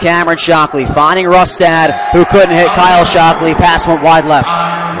right, now Cameron Shockley finding Rustad, who couldn't hit Kyle Shockley. Pass went wide left.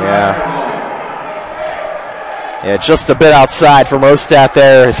 Yeah, just a bit outside from Rustad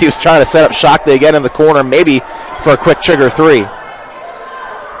there as he was trying to set up Shockley again in the corner, maybe for a quick trigger 3.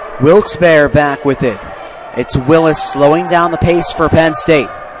 Wilkes-Barre back with it. It's Willis slowing down the pace for Penn State.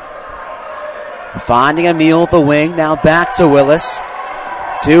 Finding Emil at the wing, now back to Willis.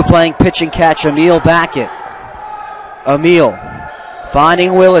 2 playing pitch and catch, Emil back it. Emil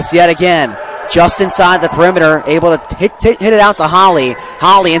finding Willis yet again. Just inside the perimeter, able to hit it out to Holly.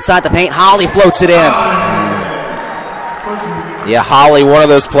 Holly inside the paint, Holly floats it in. Yeah, Holly, one of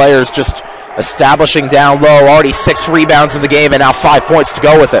those players just establishing down low, already 6 rebounds in the game and now 5 points to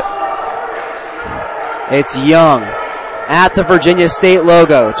go with it. It's Young at the Virginia State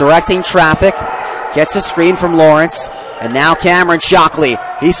logo, directing traffic, gets a screen from Lawrence, and now Cameron Shockley.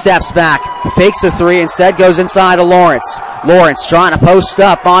 He steps back, fakes a 3, instead goes inside to Lawrence. Lawrence trying to post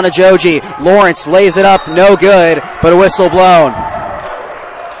up on Ajoji. Lawrence lays it up, no good, but a whistle blown.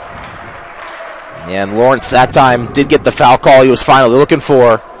 And Lawrence that time did get the foul call he was finally looking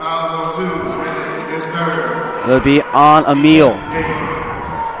for. Foul zone 2, is third. It'll be on Emil.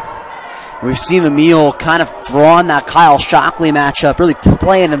 We've seen Emil kind of draw on that Kyle Shockley matchup, really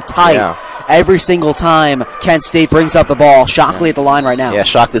playing him tight every single time Kent State brings up the ball. Shockley at the line right now. Yeah,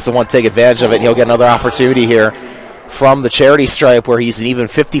 Shockley's the one to take advantage of it, and he'll get another opportunity here from the charity stripe where he's an even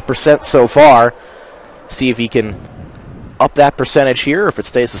 50% so far. See if he can up that percentage here or if it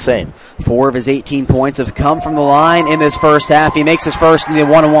stays the same. 4 of his 18 points have come from the line in this first half. He makes his first in the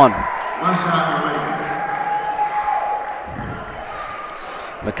 1-1. One shot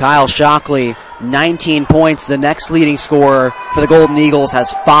remaining. Kyle Shockley, 19 points. The next leading scorer for the Golden Eagles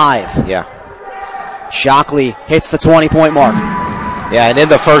has 5. Yeah. Shockley hits the 20-point mark. Yeah, and in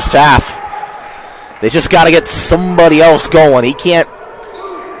the first half, they just got to get somebody else going. He can't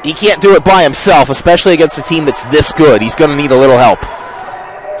do it by himself, especially against a team that's this good. He's going to need a little help.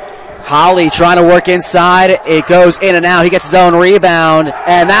 Holly trying to work inside. It goes in and out. He gets his own rebound,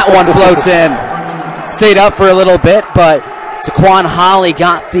 and that one floats in. Stayed up for a little bit, but Taquan Holly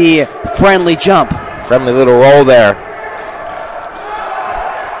got the friendly jump. Friendly little roll there.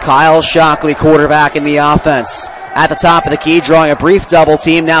 Kyle Shockley, quarterback in the offense. At the top of the key, drawing a brief double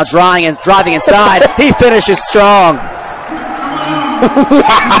team. Now driving inside. He finishes strong.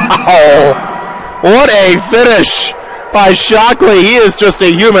 Wow! What a finish by Shockley. He is just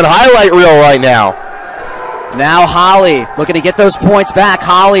a human highlight reel right now. Now Holly looking to get those points back.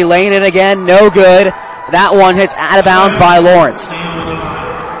 Holly laying it again, no good. That one hits out of bounds by Lawrence.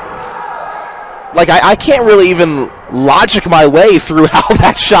 Like, I can't really even logic my way through how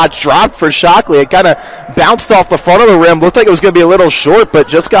that shot dropped for Shockley. It kind of bounced off the front of the rim. Looked like it was going to be a little short, but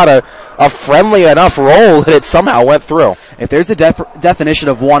just got a friendly enough roll that it somehow went through. If there's a definition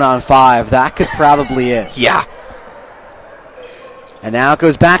of 1-on-5, that could probably it. Yeah. And now it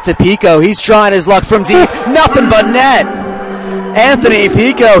goes back to Pico. He's trying his luck from deep. Nothing but net. Anthony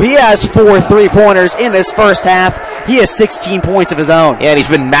Pico, he has 4 3-pointers in this first half. He has 16 points of his own. Yeah, and he's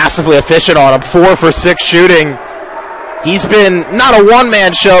been massively efficient on him. 4 for 6 shooting. He's been not a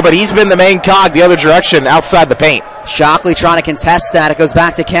one-man show, but he's been the main cog the other direction outside the paint. Shockley trying to contest that. It goes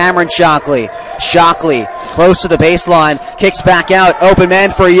back to Cameron Shockley. Shockley close to the baseline. Kicks back out. Open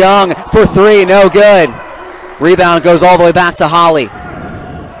man for Young for 3. No good. Rebound goes all the way back to Holly.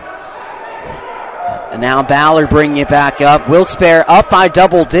 And now Ballard bringing it back up. Wilkes-Barre up by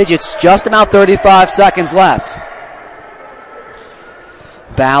double digits. Just about 35 seconds left.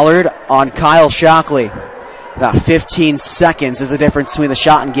 Ballard on Kyle Shockley. About 15 seconds is the difference between the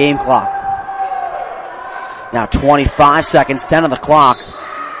shot and game clock. Now 25 seconds, 10 on the clock.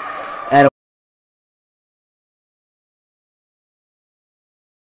 And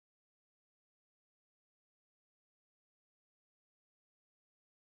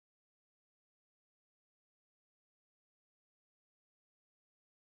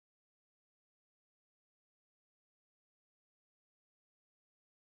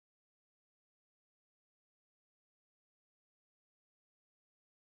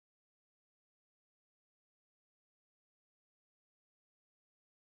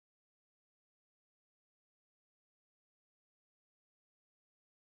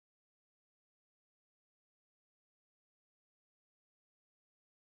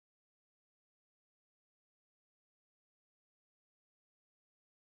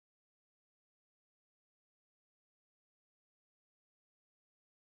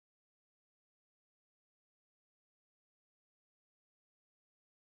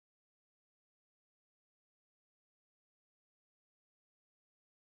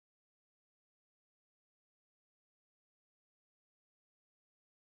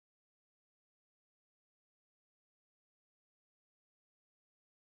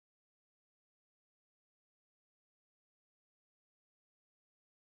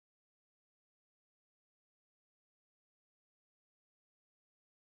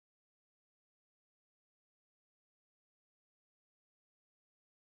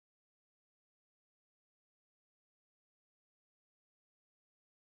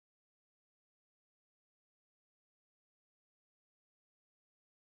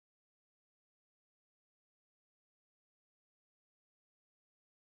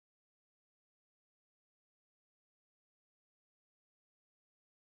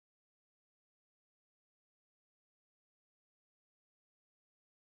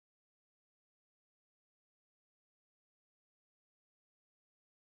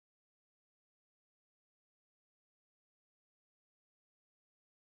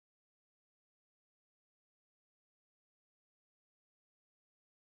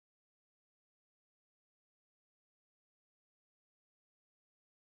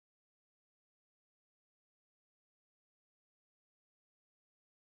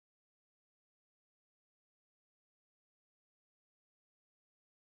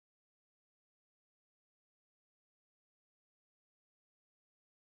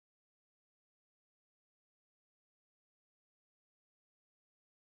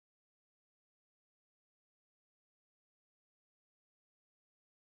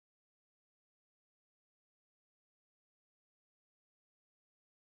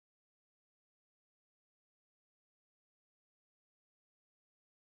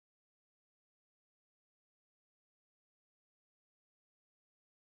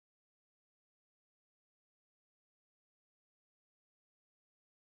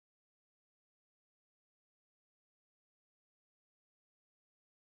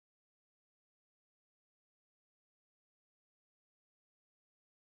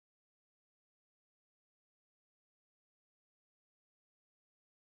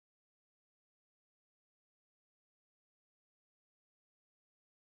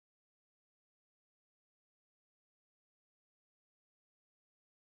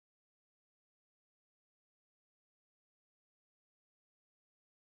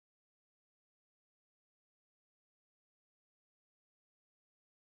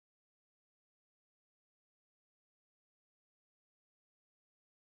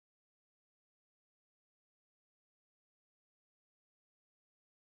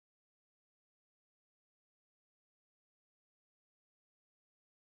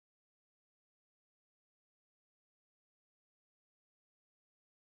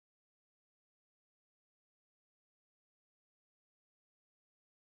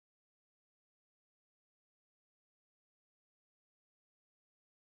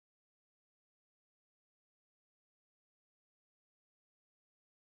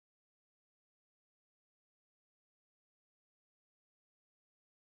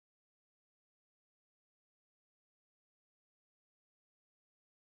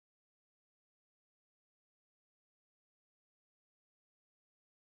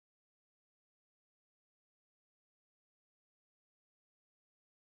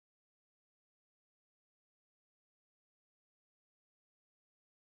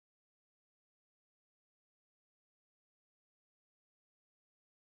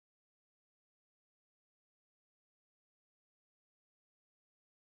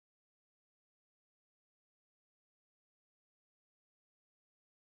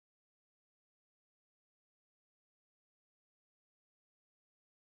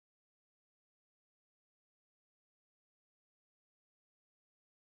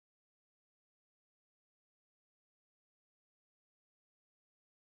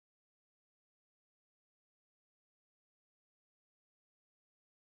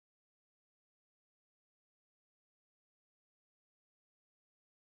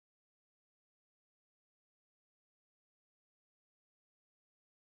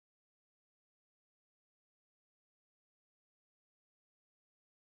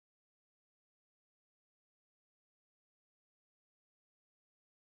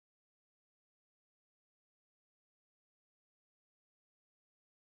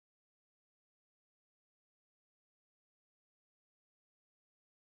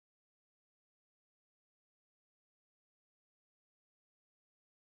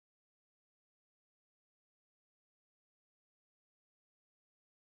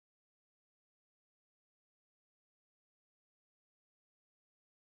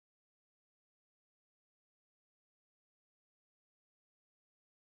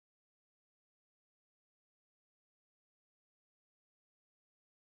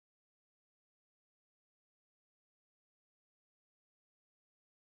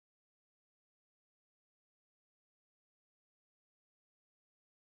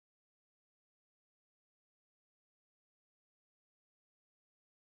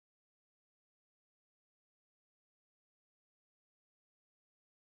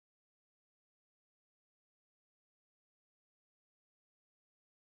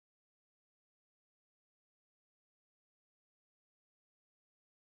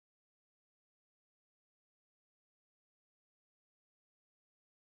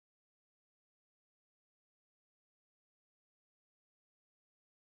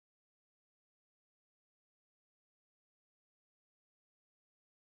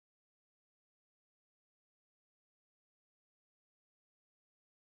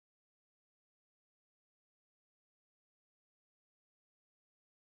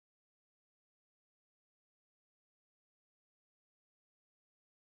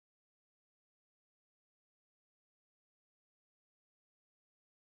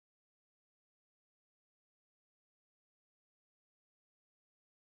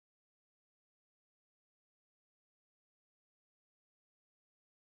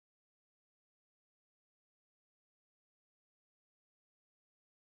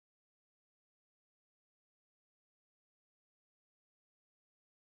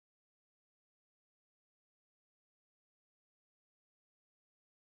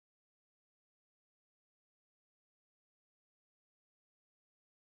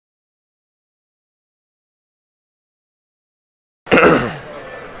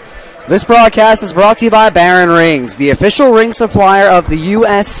This broadcast is brought to you by Baron Rings, the official ring supplier of the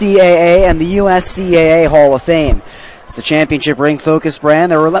USCAA and the USCAA Hall of Fame. It's a championship ring-focused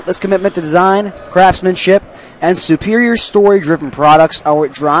brand. Their relentless commitment to design, craftsmanship, and superior story-driven products are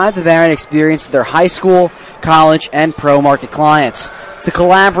what drive the Baron experience to their high school, college, and pro market clients. To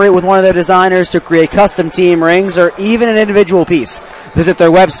collaborate with one of their designers to create custom team rings or even an individual piece, visit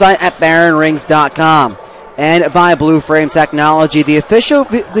their website at baronrings.com. And by Blue Frame Technology, the official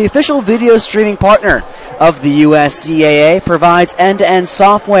video streaming partner of the USCAA, provides end-to-end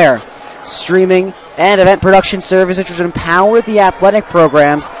software, streaming, and event production services which empower the athletic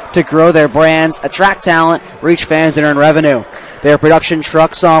programs to grow their brands, attract talent, reach fans, and earn revenue. Their production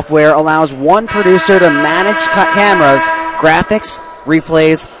truck software allows one producer to manage cameras, graphics,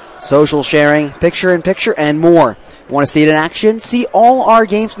 replays, social sharing, picture-in-picture, and more. Want to see it in action? See all our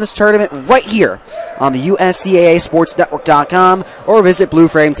games from this tournament right here on the USCAASportsNetwork.com or visit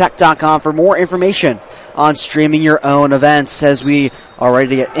BlueFrameTech.com for more information on streaming your own events. As we are ready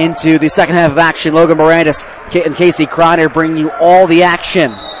to get into the second half of action, Logan Morandis and Casey Kreiner bringing you all the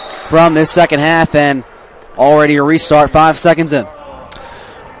action from this second half, and already a restart 5 seconds in.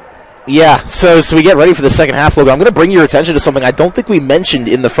 Yeah, so we get ready for the second half, Logan. I'm going to bring your attention to something I don't think we mentioned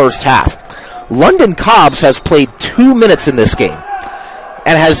in the first half. London Cobbs has played 2 minutes in this game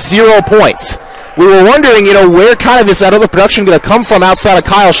and has 0 points. We were wondering, where kind of is that other production going to come from outside of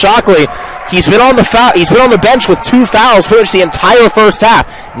Kyle Shockley? He's been on the bench with 2 fouls pretty much the entire first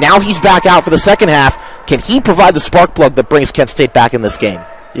half. Now he's back out for the second half. Can he provide the spark plug that brings Kent State back in this game?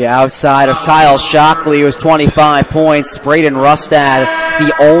 Yeah, outside of Kyle Shockley, who has 25 points, Braden Rustad,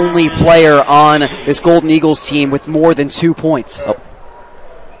 the only player on this Golden Eagles team with more than 2 points. Oh.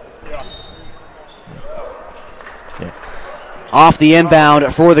 Off the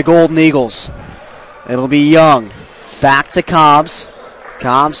inbound for the Golden Eagles. It'll be Young. Back to Cobbs.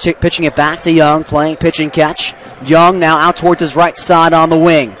 Cobbs pitching it back to Young, playing pitch and catch. Young now out towards his right side on the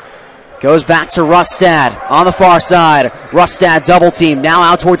wing. Goes back to Rustad on the far side. Rustad double team, now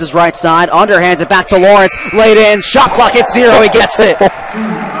out towards his right side. Underhands it back to Lawrence. Laid in, shot clock at 0, he gets it.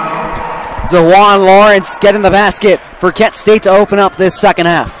 DeJuan Lawrence getting the basket for Kent State to open up this second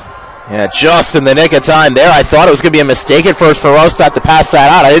half. Yeah, just in the nick of time there. I thought it was going to be a mistake at first for Rustad to pass that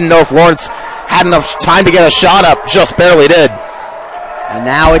out. I didn't know if Lawrence had enough time to get a shot up. Just barely did. And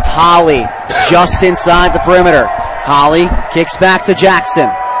now it's Holly just inside the perimeter. Holly kicks back to Jackson.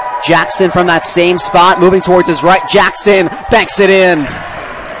 Jackson from that same spot, moving towards his right. Jackson banks it in.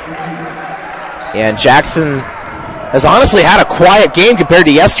 And Jackson has honestly had a quiet game compared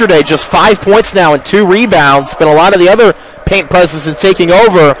to yesterday. Just 5 points now and 2 rebounds. Been a lot of the other paint presence taking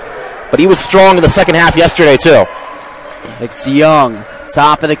over. But he was strong in the second half yesterday, too. It's Young,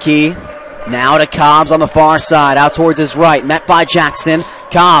 top of the key. Now to Cobbs on the far side, out towards his right. Met by Jackson.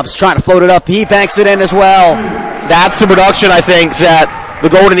 Cobbs trying to float it up. He banks it in as well. That's the production, I think, that the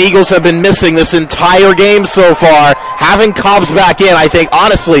Golden Eagles have been missing this entire game so far. Having Cobbs back in, I think,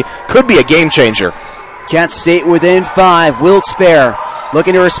 honestly, could be a game changer. Kent State within 5. Wilkes-Barre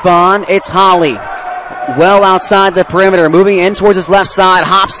looking to respond. It's Holly. Well outside the perimeter, moving in towards his left side.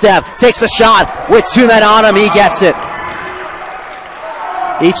 Hop step, takes the shot with 2 men on him. He gets it.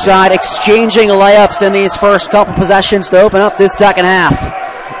 Each side exchanging layups in these first couple possessions to open up this second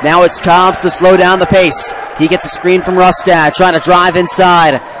half. Now it's Cobbs to slow down the pace. He gets a screen from Rustad, trying to drive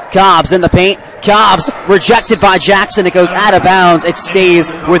inside. Cobbs in the paint. Cobbs rejected by Jackson. It goes out of bounds. It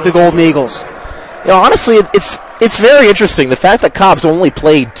stays with the Golden Eagles. Honestly, it's very interesting. The fact that Cobbs only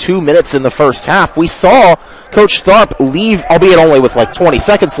played 2 minutes in the first half. We saw Coach Tharp leave, albeit only with like 20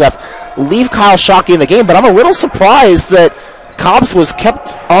 seconds left, leave Kyle Shockley in the game. But I'm a little surprised that Cobbs was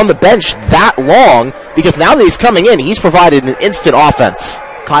kept on the bench that long, because now that he's coming in, he's provided an instant offense.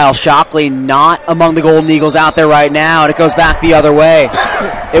 Kyle Shockley not among the Golden Eagles out there right now, and it goes back the other way.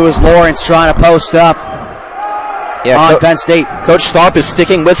 It was Lawrence trying to post up on Penn State. Coach Tharp is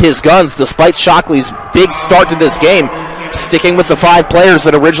sticking with his guns despite Shockley's big start to this game, sticking with the 5 players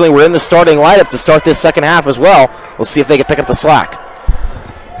that originally were in the starting lineup to start this second half as well. We'll see if they can pick up the slack.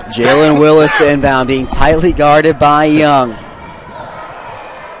 Jalen Willis to inbound, being tightly guarded by Young.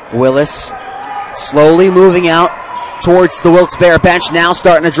 Willis slowly moving out towards the Wilkes-Barre bench, now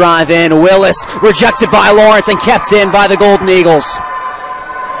starting to drive in. Willis rejected by Lawrence and kept in by the Golden Eagles.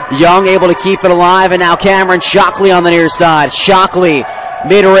 Young able to keep it alive, and now Cameron Shockley on the near side. Shockley,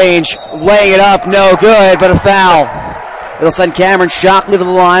 mid-range, laying it up, no good, but a foul. It'll send Cameron Shockley to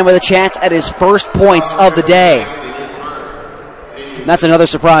the line with a chance at his first points of the day. That's another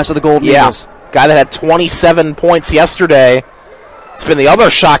surprise for the Golden Eagles. Guy that had 27 points yesterday. It's been the other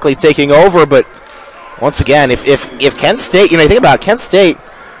Shockley taking over, but Once again, if Kent State, you think about it, Kent State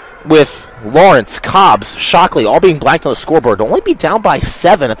with Lawrence, Cobbs, Shockley all being blanked on the scoreboard, to only be down by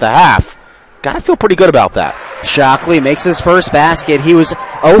 7 at the half. Got to feel pretty good about that. Shockley makes his first basket. He was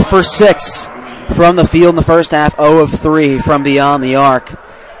 0 for 6 from the field in the first half, 0 of 3 from beyond the arc.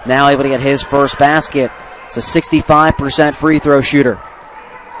 Now able to get his first basket. It's a 65% free throw shooter.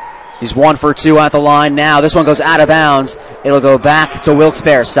 He's 1 for 2 at the line now. This one goes out of bounds. It'll go back to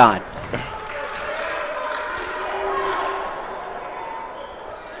Wilkes-Barre's side.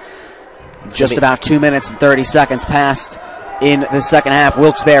 Just about 2 minutes and 30 seconds passed in the second half.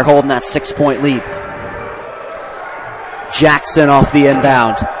 Wilkes-Barre holding that 6-point lead. Jackson off the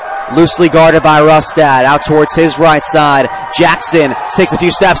inbound. Loosely guarded by Rustad. Out towards his right side. Jackson takes a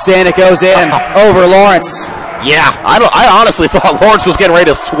few steps in. It goes in over Lawrence. Yeah, I honestly thought Lawrence was getting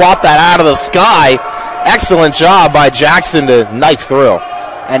ready to swap that out of the sky. Excellent job by Jackson to knife through.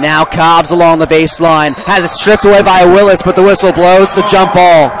 And now Cobbs along the baseline. Has it stripped away by Willis, but the whistle blows. The jump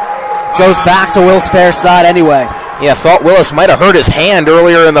ball goes back to Wilkes-Barre's side anyway. Yeah, thought Willis might have hurt his hand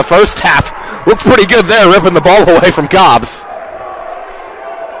earlier in the first half. Looked pretty good there, ripping the ball away from Cobbs.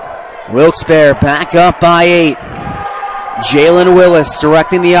 Wilkes-Barre back up by 8. Jalen Willis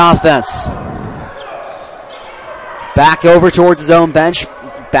directing the offense. Back over towards his own bench,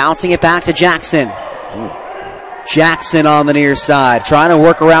 bouncing it back to Jackson. Jackson on the near side, trying to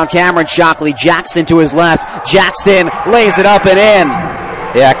work around Cameron Shockley. Jackson to his left. Jackson lays it up and in.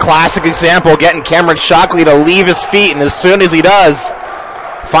 Yeah, classic example, getting Cameron Shockley to leave his feet, and as soon as he does,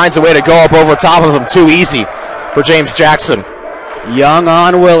 finds a way to go up over top of him. Too easy for James Jackson. Young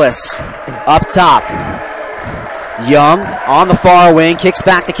on Willis, up top. Young on the far wing, kicks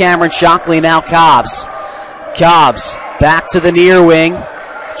back to Cameron Shockley, now Cobbs. Cobbs back to the near wing,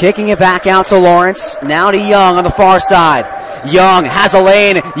 kicking it back out to Lawrence, now to Young on the far side. Young has a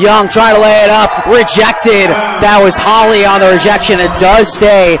lane, Young trying to lay it up, rejected. That was Holly on the rejection. It does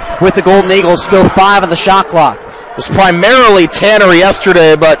stay with the Golden Eagles, still 5 on the shot clock. It was primarily Tanner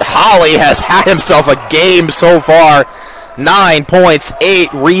yesterday, but Holly has had himself a game so far. 9 points,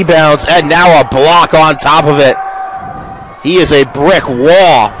 8 rebounds, and now a block on top of it. He is a brick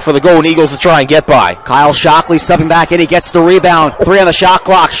wall for the Golden Eagles to try and get by. Kyle Shockley stepping back in. He gets the rebound. 3 on the shot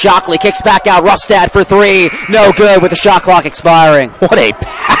clock. Shockley kicks back out. Rustad for 3. No good with the shot clock expiring. What a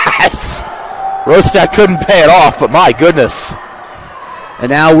pass. Rustad couldn't pay it off, but my goodness.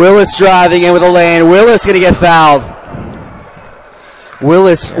 And now Willis driving in with a lane. Willis going to get fouled.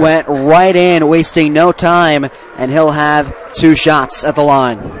 Willis went right in, wasting no time, and he'll have 2 shots at the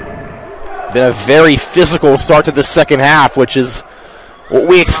line. Been a very physical start to the second half, which is what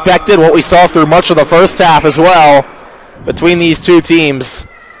we expected, what we saw through much of the first half as well, between these two teams,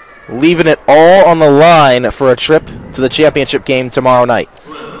 leaving it all on the line for a trip to the championship game tomorrow night.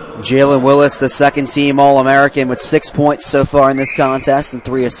 Jalen Willis, the second team All-American, with 6 points so far in this contest and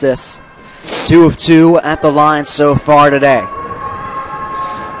 3 assists. 2 of 2 at the line so far today.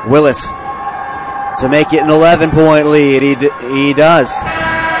 Willis to make it an 11-point lead. He does.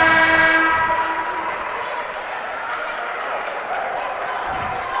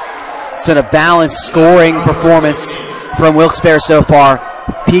 It's been a balanced scoring performance from Wilkes-Barre so far.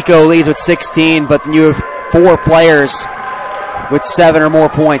 Pico leads with 16, but then you have 4 players with 7 or more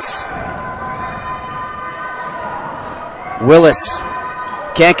points. Willis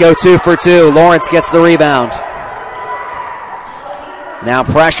can't go 2 for 2. Lawrence gets the rebound. Now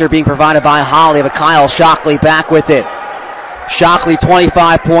pressure being provided by Holly, but Kyle Shockley back with it. Shockley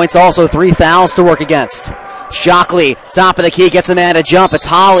 25 points, also 3 fouls to work against. Shockley, top of the key, gets a man to jump. It's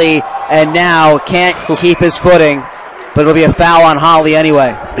Holly, and now can't keep his footing, but it'll be a foul on Holly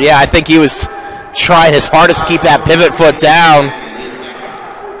anyway. Yeah, I think he was trying his hardest to keep that pivot foot down.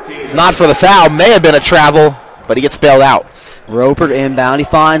 Not for the foul, may have been a travel, but he gets bailed out. Roper to inbound. He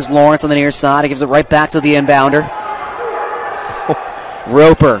finds Lawrence on the near side. He gives it right back to the inbounder.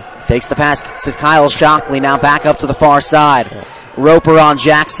 Roper fakes the pass to Kyle Shockley, now back up to the far side. Roper on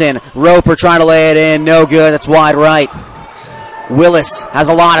Jackson. Roper trying to lay it in. No good. That's wide right. Willis has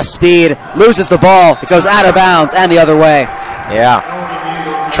a lot of speed. Loses the ball. It goes out of bounds and the other way.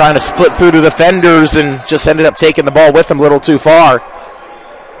 Yeah. Trying to split through the defenders and just ended up taking the ball with him a little too far.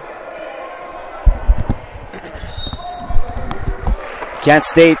 Kent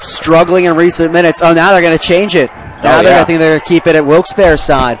State struggling in recent minutes. Oh, now they're going to change it. Now I think they're going to keep it at Wilkes-Barre's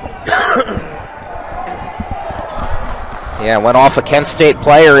side. Yeah, went off a Kent State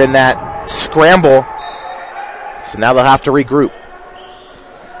player in that scramble. So now they'll have to regroup.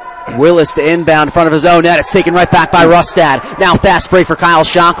 Willis to inbound in front of his own net. It's taken right back by Rustad. Now fast break for Kyle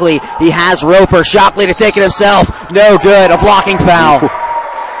Shockley. He has Roper. Shockley to take it himself. No good. A blocking foul.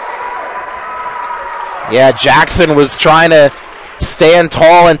 Yeah, Jackson was trying to stand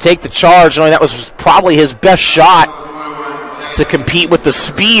tall and take the charge, knowing that was probably his best shot to compete with the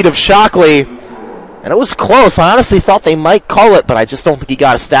speed of Shockley. And it was close. I honestly thought they might call it, but I just don't think he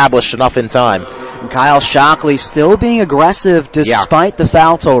got established enough in time. And Kyle Shockley still being aggressive despite the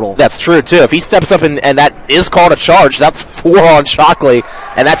foul total. That's true, too. If he steps up and that is called a charge, that's 4 on Shockley,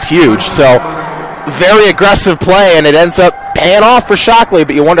 and that's huge. So, very aggressive play, and it ends up paying off for Shockley,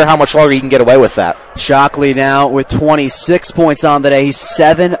 but you wonder how much longer he can get away with that. Shockley now with 26 points on the day. He's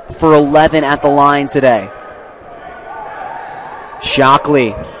 7 for 11 at the line today.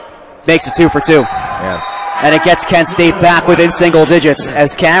 Shockley makes it 2 for 2. Yeah. And it gets Kent State back within single digits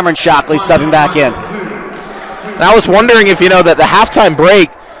as Cameron Shockley subbing back in. And I was wondering if, that the halftime break,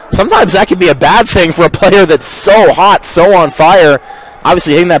 sometimes that could be a bad thing for a player that's so hot, so on fire.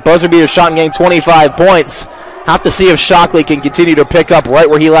 Obviously hitting that buzzer beater shot and getting 25 points. Have to see if Shockley can continue to pick up right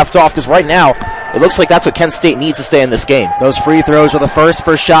where he left off, because right now it looks like that's what Kent State needs to stay in this game. Those free throws were the first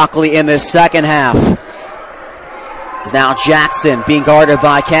for Shockley in this second half. Is now Jackson being guarded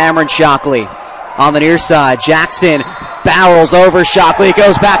by Cameron Shockley. On the near side, Jackson barrels over Shockley. It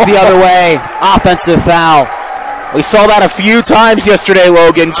goes back the other way. Offensive foul. We saw that a few times yesterday,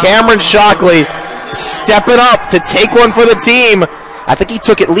 Logan. Cameron Shockley stepping up to take one for the team. I think he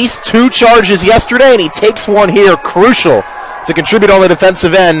took at least 2 charges yesterday, and he takes one here, crucial to contribute on the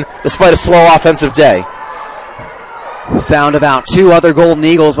defensive end despite a slow offensive day. Found about 2 other Golden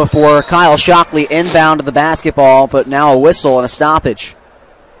Eagles before Kyle Shockley inbounded the basketball, but now a whistle and a stoppage.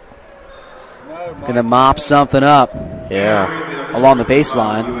 Going to mop something up. Yeah. Along the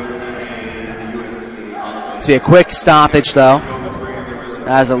baseline. It's be a quick stoppage, though,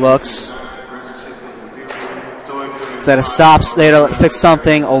 as it looks. So that it stops. They had to fix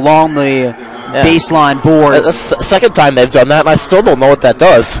something along the baseline boards. That's the second time they've done that, and I still don't know what that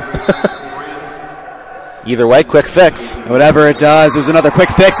does. Either way, quick fix. Whatever it does, there's another quick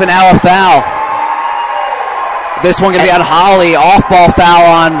fix, and now a foul. This one going to be on Holly. Off-ball foul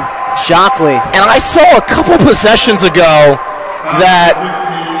on Shockley. And I saw a couple possessions ago that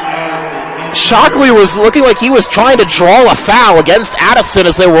Shockley was looking like he was trying to draw a foul against Addison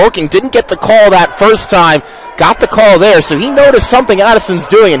as they were working. Didn't get the call that first time. Got the call there, so he noticed something Addison's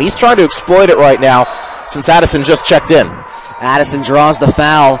doing, and he's trying to exploit it right now since Addison just checked in. Addison draws the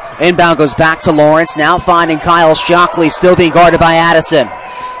foul. Inbound goes back to Lawrence. Now finding Kyle Shockley, still being guarded by Addison.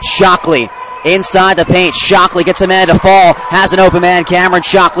 Shockley inside the paint. Shockley gets a man to fall. Has an open man. Cameron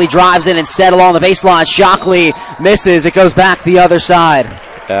Shockley drives in instead along the baseline. Shockley misses. It goes back the other side.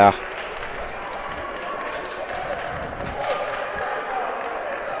 Yeah.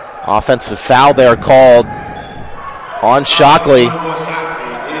 Offensive foul there called on Shockley.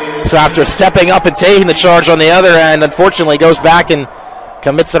 So after stepping up and taking the charge on the other end, unfortunately goes back and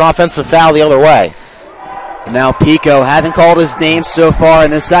commits an offensive foul the other way. Now Pico, haven't called his name so far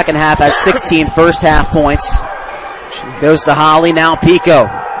in the second half, has 16 first half points. Goes to Holly, now Pico.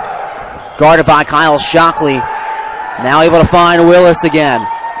 Guarded by Kyle Shockley. Now able to find Willis again.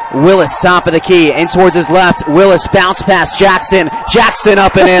 Willis, top of the key, in towards his left. Willis bounce past Jackson. Jackson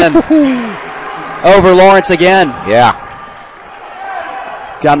up and in. Over Lawrence again. Yeah.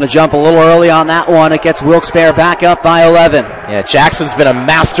 Got him to jump a little early on that one. It gets Wilkes-Barre back up by 11. Yeah, Jackson's been a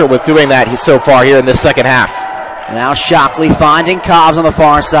master with doing that so far here in this second half. Now Shockley finding Cobbs on the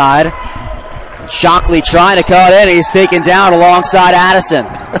far side. Shockley trying to cut in. He's taken down alongside Addison.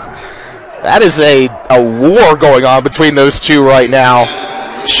 That is a war going on between those two right now.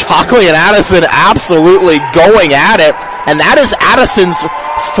 Shockley and Addison absolutely going at it. And that is Addison's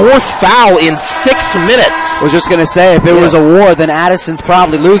 4th foul in 6 minutes. I was just going to say, if it was a war, then Addison's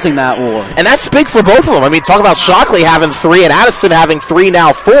probably losing that war. And that's big for both of them. I mean, talk about Shockley having 3 and Addison having 3,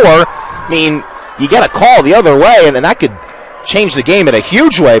 now 4. I mean, you get a call the other way, and that could change the game in a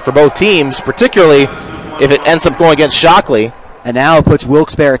huge way for both teams, particularly if it ends up going against Shockley. And now it puts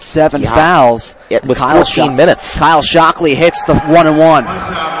Wilkes-Barre at 7 fouls. With 14 minutes. Kyle Shockley hits the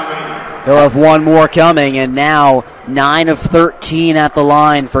 1-and-1. He'll have one more coming, and now 9 of 13 at the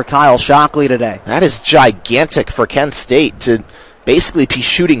line for Kyle Shockley today. That is gigantic for Kent State to basically be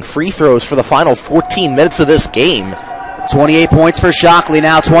shooting free throws for the final 14 minutes of this game. 28 points for Shockley,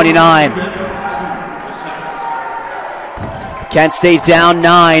 now 29. Kent State down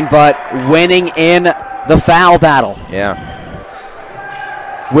 9, but winning in the foul battle. Yeah.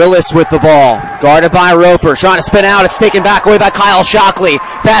 Willis with the ball, guarded by Roper, trying to spin out. It's taken back away by Kyle Shockley.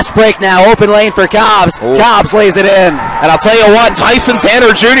 Fast break now, open lane for Cobbs. Ooh. Cobbs lays it in. And I'll tell you what, Tyson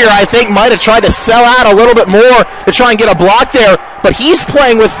Tanner Jr., I think, might have tried to sell out a little bit more to try and get a block there, but he's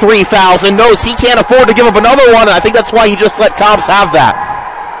playing with 3 fouls and knows he can't afford to give up another one, and I think that's why he just let Cobbs have that.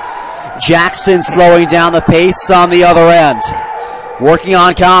 Jackson slowing down the pace on the other end. Working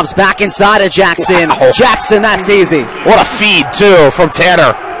on Cobbs, back inside of Jackson. Wow. Jackson, that's easy. What a feed, too, from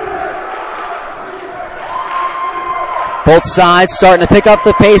Tanner. Both sides starting to pick up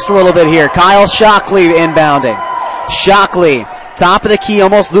the pace a little bit here. Kyle Shockley inbounding. Shockley, top of the key,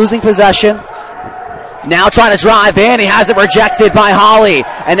 almost losing possession. Now trying to drive in. He has it rejected by Holly.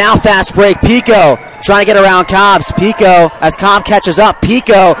 And now fast break. Pico trying to get around Cobbs. Pico, as Cobb catches up,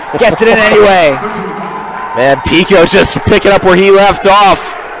 Pico gets it in anyway. Man, Pico's just picking up where he left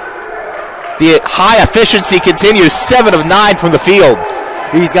off. The high efficiency continues. 7 of 9 from the field.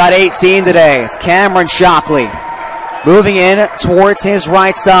 He's got 18 today. It's Cameron Shockley. Moving in towards his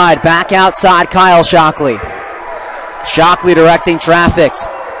right side. Back outside, Kyle Shockley. Shockley directing traffic.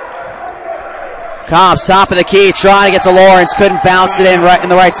 Cobbs, top of the key, trying to get to Lawrence. Couldn't bounce it in right in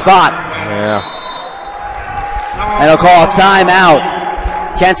the right spot. Yeah. And he'll call a timeout.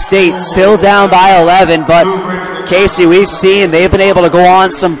 Kent State still down by 11, but Casey, we've seen they've been able to go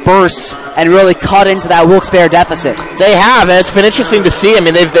on some bursts and really cut into that Wilkes-Barre deficit. They have, and it's been interesting to see. I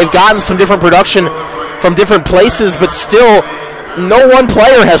mean, they've gotten some different production from different places, but still no one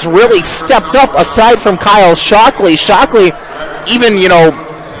player has really stepped up aside from Kyle Shockley. Shockley, even,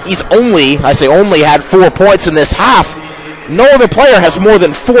 he's only had 4 points in this half. No other player has more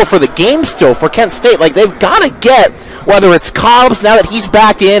than 4 for the game still for Kent State. Like, they've got to get, whether it's Cobbs now that he's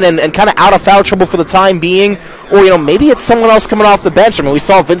back in and kind of out of foul trouble for the time being, or, maybe it's someone else coming off the bench. I mean, we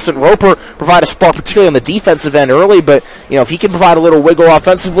saw Vincent Roper provide a spark, particularly on the defensive end early, but, if he can provide a little wiggle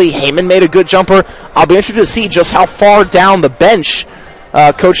offensively, Heyman made a good jumper. I'll be interested to see just how far down the bench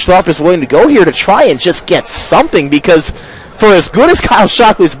Coach Tharp is willing to go here to try and just get something, because for as good as Kyle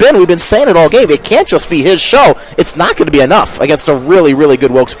Shockley's been, we've been saying it all game, it can't just be his show. It's not going to be enough against a really, really good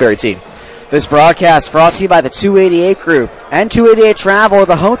Wilkes-Barre team. This broadcast brought to you by the 288 Group and 288 Travel,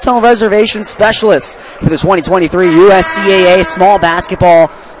 the hotel reservation specialists for the 2023 USCAA Small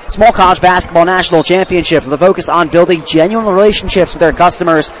College Basketball National Championships with a focus on building genuine relationships with their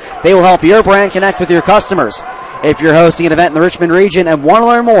customers. They will help your brand connect with your customers. If you're hosting an event in the Richmond region and want to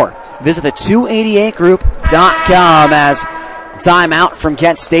learn more, visit the 288group.com as timeout from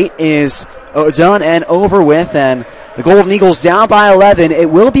Kent State is done and over with, and the Golden Eagles down by 11. It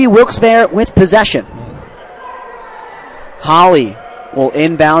will be Wilkes-Barre with possession. Holly will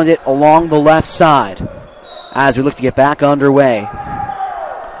inbound it along the left side as we look to get back underway.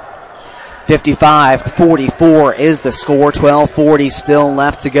 55-44 is the score. 12:40 still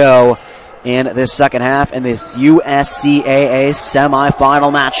left to go in this second half in this USCAA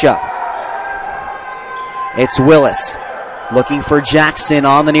semifinal matchup. It's Willis looking for Jackson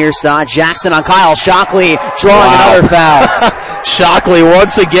on the near side. Jackson on Kyle Shockley, drawing another foul. Shockley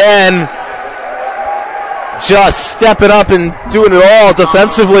once again just stepping up and doing it all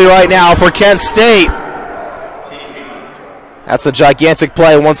defensively right now for Kent State. That's a gigantic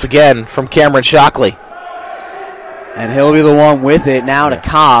play once again from Cameron Shockley. And he'll be the one with it now to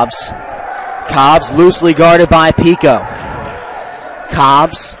Cobbs. Cobbs loosely guarded by Pico.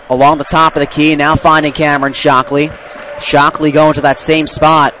 Cobbs along the top of the key, now finding Cameron Shockley. Shockley going to that same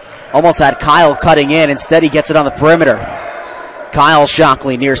spot. Almost had Kyle cutting in. Instead, he gets it on the perimeter. Kyle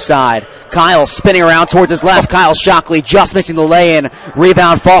Shockley near side. Kyle spinning around towards his left. Kyle Shockley just missing the lay-in.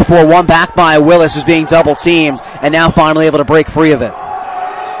 Rebound, fall for one back by Willis, who's being double teamed, and now finally able to break free of it.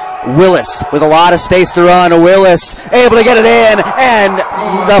 Willis with a lot of space to run. Willis able to get it in, and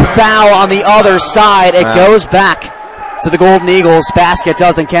the foul on the other side. It goes back to the Golden Eagles. Basket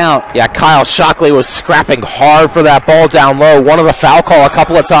doesn't count. Yeah, Kyle Shockley was scrapping hard for that ball down low. One of the foul call a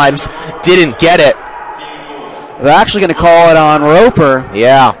couple of times, didn't get it. They're actually going to call it on Roper.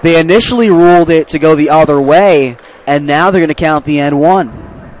 Yeah. They initially ruled it to go the other way, and now they're going to count the end one.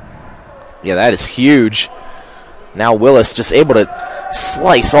 Yeah, that is huge. Now Willis just able to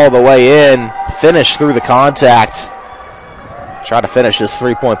slice all the way in, finish through the contact. Try to finish this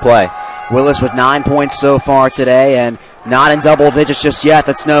three-point play. Willis with 9 points so far today, and not in double digits just yet.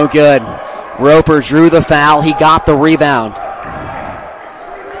 That's no good. Roper drew the foul. He got the rebound.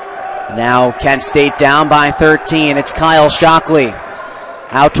 Now Kent State down by 13. It's Kyle Shockley.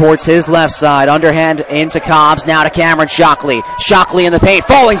 Out towards his left side. Underhand into Cobbs. Now to Cameron Shockley. Shockley in the paint.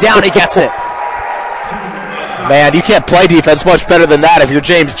 Falling down. He gets it. Man, you can't play defense much better than that if you're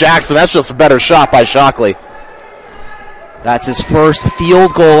James Jackson. That's just a better shot by Shockley. That's his first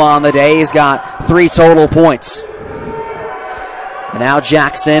field goal on the day. He's got 3 total points. And now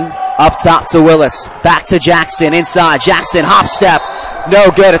Jackson up top to Willis. Back to Jackson inside. Jackson hop step.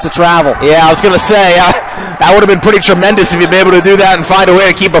 No good. It's a travel. Yeah, I was going to say, that would have been pretty tremendous if you'd been able to do that and find a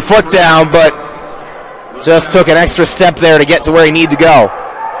way to keep a foot down, but just took an extra step there to get to where he needed to go.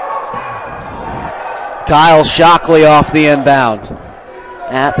 Kyle Shockley off the inbound.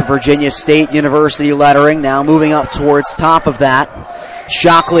 At the Virginia State University lettering, now moving up towards top of that.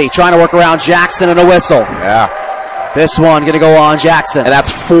 Shockley trying to work around Jackson and a whistle. Yeah. This one going to go on Jackson. And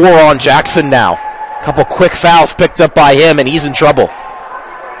that's 4 on Jackson now. A couple quick fouls picked up by him, and he's in trouble.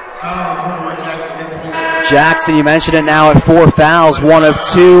 Jackson, you mentioned it now at 4 fouls. One of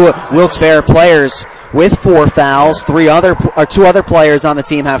 2 Wilkes-Barre players with 4 fouls. 2 other players on the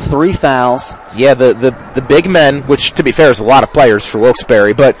team have 3 fouls. Yeah, the big men, which to be fair is a lot of players for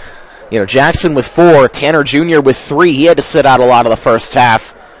Wilkes-Barre, but Jackson with 4, Tanner Jr. with 3. He had to sit out a lot of the first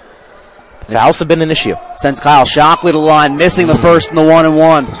half. Fouls have been an issue. Sends Kyle Shockley to the line, missing the first and the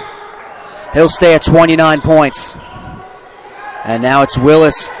 1-and-1. He'll stay at 29 points. And now it's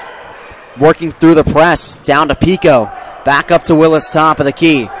Willis working through the press, down to Pico. Back up to Willis, top of the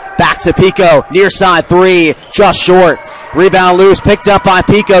key. Back to Pico, near side 3, just short. Rebound loose, picked up by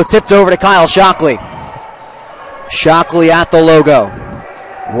Pico, tipped over to Kyle Shockley. Shockley at the logo.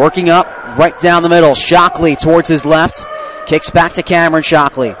 Working up, right down the middle. Shockley towards his left. Kicks back to Cameron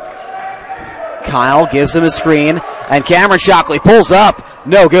Shockley. Kyle gives him a screen, and Cameron Shockley pulls up.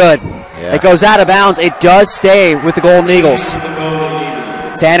 No good. Yeah. It goes out of bounds. It does stay with the Golden Eagles.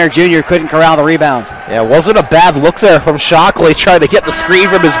 Tanner Jr. couldn't corral the rebound. Yeah, it wasn't a bad look there from Shockley trying to get the screen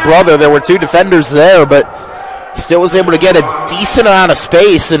from his brother. There were 2 defenders there, but still was able to get a decent amount of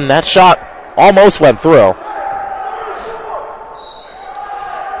space, and that shot almost went through.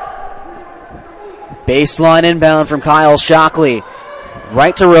 Baseline inbound from Kyle Shockley.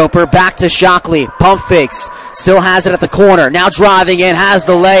 Right to Roper, back to Shockley. Pump fakes. Still has it at the corner. Now driving in, has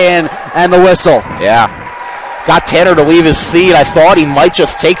the lay-in and the whistle. Yeah. Got Tanner to leave his feet. I thought he might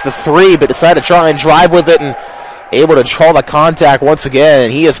just take the 3, but decided to try and drive with it and able to draw the contact once again.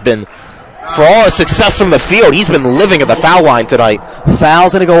 And he has been, for all his success from the field, he's been living at the foul line tonight.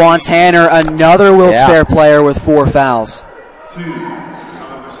 Foul's going to go on Tanner, another Wilkes-Barre player with 4 fouls.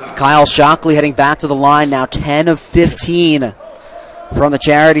 Kyle Shockley heading back to the line now, 10 of 15 from the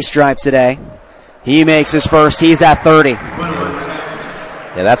charity stripe today. He makes his first. He's at 30.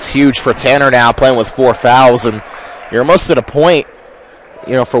 Yeah, that's huge for Tanner now, playing with 4 fouls, and you're almost at a point,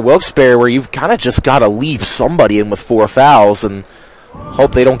 for Wilkes-Barre where you've kind of just got to leave somebody in with 4 fouls and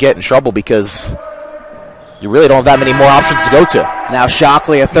hope they don't get in trouble, because you really don't have that many more options to go to. Now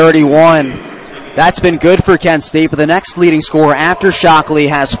Shockley at 31. That's been good for Kent State, but the next leading scorer after Shockley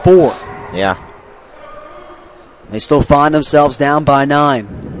has 4. Yeah. They still find themselves down by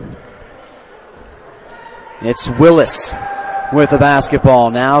 9. It's Willis with the basketball.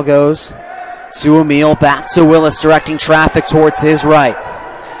 Now goes to Emil, back to Willis, directing traffic towards his right.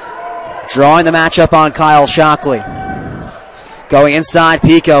 Drawing the matchup on Kyle Shockley. Going inside,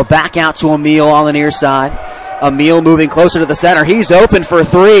 Pico, back out to Emil on the near side. Emil moving closer to the center. He's open for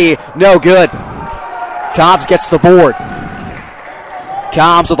 3. No good. Cobbs gets the board.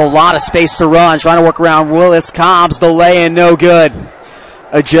 Cobbs with a lot of space to run, trying to work around Willis. Cobbs, the lay-in, no good.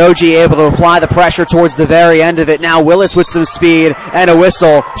 Ajoji able to apply the pressure towards the very end of it. Now Willis with some speed and a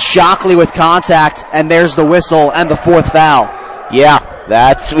whistle. Shockley with contact, and there's the whistle and the 4th foul. Yeah,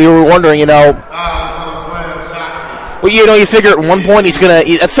 we were wondering, Well, you figure at one point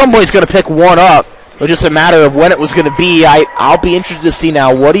at some point he's gonna pick one up. It was just a matter of when it was gonna be. I'll be interested to see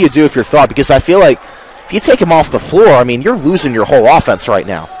now, what do you do if you're thought? Because I feel like if you take him off the floor, you're losing your whole offense right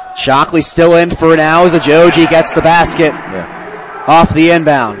now. Shockley still in for now as Ajoji gets the basket off the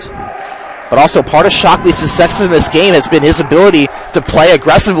inbound. But also part of Shockley's success in this game has been his ability to play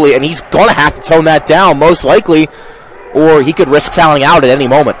aggressively, and he's going to have to tone that down most likely, or he could risk fouling out at any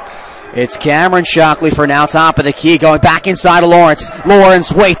moment. It's Cameron Shockley for now, top of the key, going back inside of Lawrence.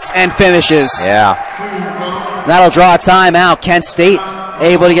 Lawrence waits and finishes. Yeah. That'll draw a timeout. Kent State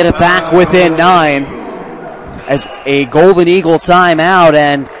able to get it back within 9 as a Golden Eagle timeout,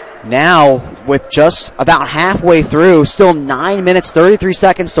 and now with just about halfway through, still 9 minutes, 33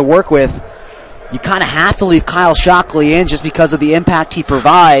 seconds to work with, you kind of have to leave Kyle Shockley in just because of the impact he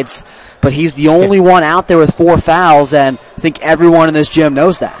provides, but he's the only one out there with 4 fouls, and I think everyone in this gym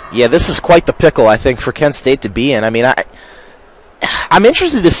knows that. Yeah, this is quite the pickle, I think, for Kent State to be in. I'm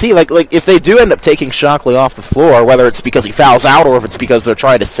interested to see, like if they do end up taking Shockley off the floor, whether it's because he fouls out or if it's because they're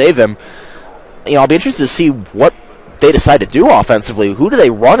trying to save him, I'll be interested to see what they decide to do offensively. Who do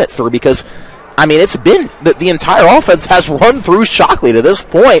they run it through? Because, it's been the entire offense has run through Shockley to this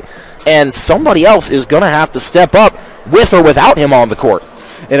point, and somebody else is going to have to step up with or without him on the court.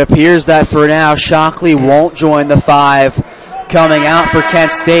 It appears that for now, Shockley won't join the 5 coming out for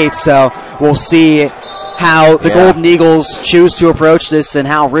Kent State, so we'll see how the Golden Eagles choose to approach this and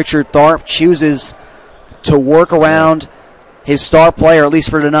how Richard Tharp chooses to work around his star player, at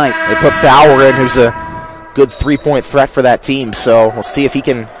least for tonight. They put Bauer in, who's a good three-point threat for that team. So we'll see if he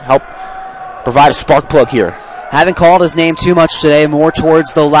can help provide a spark plug here. Haven't called his name too much today, more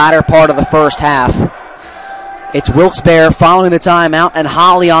towards the latter part of the first half. It's Wilkes-Barre following the timeout, and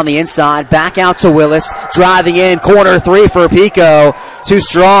Holly on the inside. Back out to Willis, driving in, corner three for Pico. Too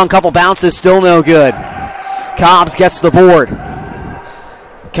strong, couple bounces, still no good. Cobbs gets the board.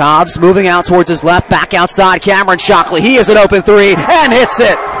 Cobbs moving out towards his left, back outside, Cameron Shockley. He is an open three, and hits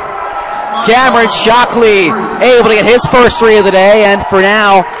it. Cameron Shockley able to get his first three of the day, and for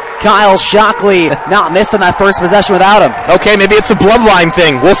now, Kyle Shockley not missing that first possession without him. Okay, maybe it's a bloodline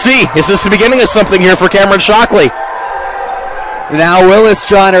thing. We'll see. Is this the beginning of something here for Cameron Shockley? Now Willis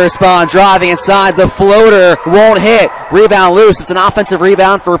trying to respond, driving inside. The floater won't hit. Rebound loose. It's an offensive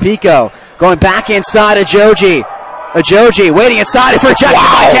rebound for Pico. Going back inside Ajoji. Ajoji waiting inside. It's rejected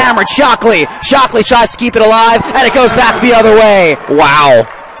by Cameron Shockley. Shockley tries to keep it alive, and it goes back the other way. Wow.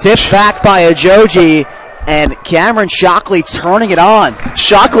 Tipped back by Ajoji. And Cameron Shockley turning it on.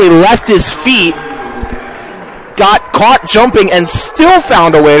 Shockley left his feet, got caught jumping, and still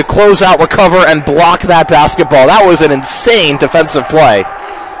found a way to close out, recover, and block that basketball. That was an insane defensive play.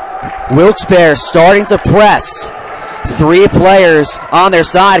 Wilkes-Barre starting to press. 3 players on their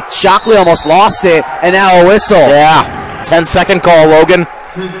side. Shockley almost lost it, and now a whistle. Yeah, 10-second call, Logan.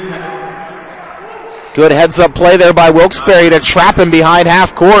 10 seconds. Good heads-up play there by Wilkes-Barre to trap him behind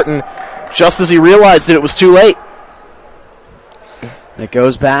half court, and just as he realized it was too late. It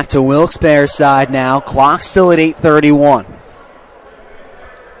goes back to Wilkes-Barre's side now. Clock still at 8:31.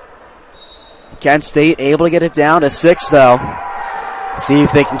 Kent State able to get it down to 6, though. See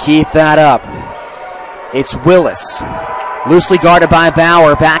if they can keep that up. It's Willis. Loosely guarded by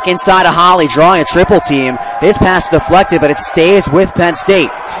Bauer. Back inside of Holly, drawing a triple team. His pass deflected, but it stays with Penn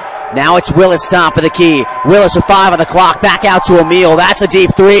State. Now it's Willis top of the key. Willis with 5 on the clock. Back out to Emile. That's a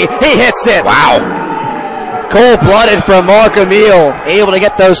deep three. He hits it. Wow. Cold-blooded from Mark Emile. Able to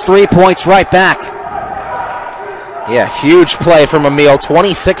get those 3 points right back. Yeah, huge play from Emile.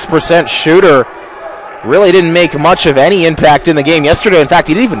 26% shooter. Really didn't make much of any impact in the game yesterday. In fact,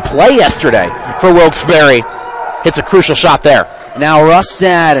 he didn't even play yesterday for Wilkes-Barre. Hits a crucial shot there. Now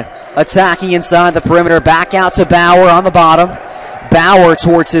Rustad attacking inside the perimeter. Back out to Bauer on the bottom. Bauer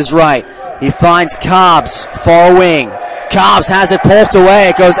towards his right. He finds Cobbs, far wing. Cobbs has it poked away.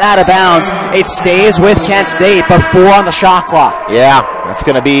 It goes out of bounds. It stays with Kent State, but 4 on the shot clock. Yeah, that's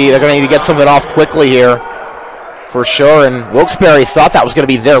going to be, they're going to need to get something off quickly here for sure. And Wilkes-Barre thought that was going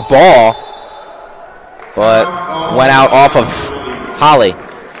to be their ball, but went out off of Holly.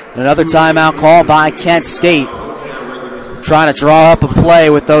 Another timeout call by Kent State. Trying to draw up a play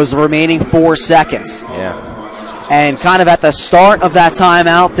with those remaining 4 seconds. Yeah. And kind of at the start of that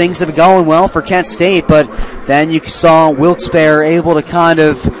timeout, things have been going well for Kent State, but then you saw Wilkes-Barre able to kind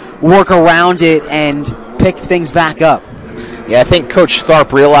of work around it and pick things back up. Yeah, I think Coach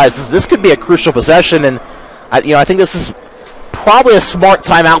Tharp realizes this could be a crucial possession, and I think this is probably a smart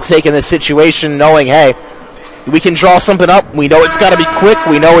timeout take in this situation, knowing, hey, we can draw something up. We know it's got to be quick.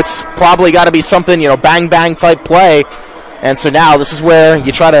 We know it's probably got to be something, bang-bang type play. And so now this is where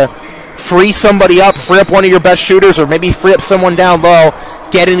you try to free somebody up, free up one of your best shooters, or maybe free up someone down low,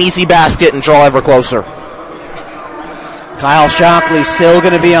 get an easy basket, and draw ever closer. Kyle Shockley still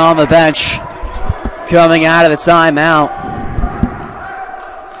going to be on the bench coming out of the timeout.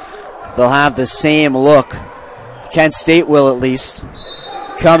 They'll have the same look. Kent State will, at least,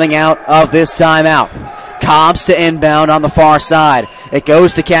 coming out of this timeout. Cobbs to inbound on the far side. It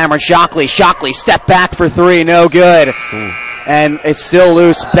goes to Cameron Shockley. Shockley step back for 3, no good. And it's still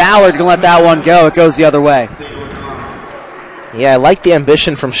loose. Ballard can let that one go. It goes the other way. Yeah, I like the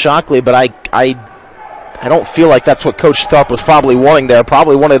ambition from Shockley, but I don't feel like that's what Coach Tharp was probably wanting there.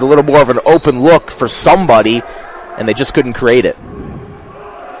 Probably wanted a little more of an open look for somebody, and they just couldn't create it.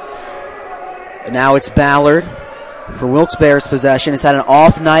 And now it's Ballard for Wilkes-Barre's possession. He's had an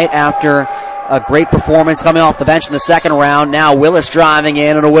off night after a great performance coming off the bench in the second round. Now Willis driving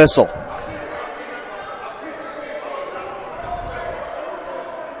in and a whistle.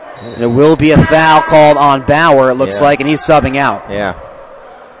 And it will be a foul called on Bauer, it looks like, and he's subbing out. Yeah.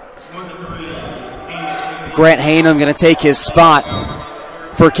 Grant Hainham going to take his spot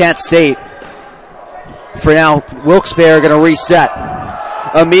for Kent State. For now, Wilkes-Barre going to reset.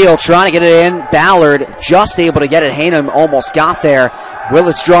 Emile trying to get it in. Ballard just able to get it. Hainham almost got there.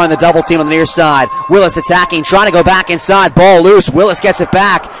 Willis drawing the double team on the near side. Willis attacking, trying to go back inside. Ball loose. Willis gets it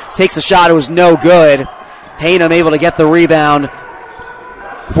back. Takes a shot. It was no good. Hainham able to get the rebound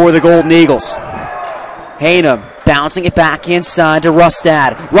for the Golden Eagles. Hainham bouncing it back inside to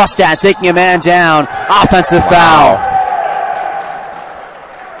Rustad. Rustad taking a man down. Offensive foul.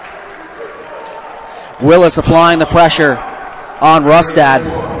 Willis applying the pressure on Rustad.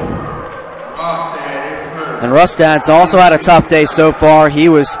 And Rustad's also had a tough day so far. He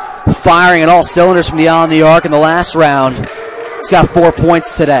was firing at all cylinders from beyond the arc in the last round. He's got 4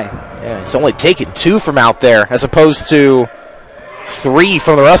 points today. Yeah, he's only taken 2 from out there as opposed to 3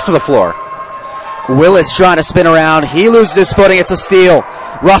 from the rest of the floor. Willis trying to spin around. He loses his footing. It's a steal.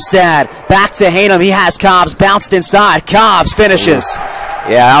 Rustad back to Hanum. He has Cobbs bounced inside. Cobbs finishes.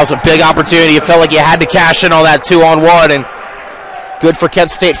 Yeah, that was a big opportunity. It felt like you had to cash in on that 2-on-1, and good for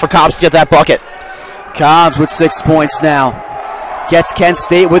Kent State for Cobbs to get that bucket. Cobbs with 6 points now. Gets Kent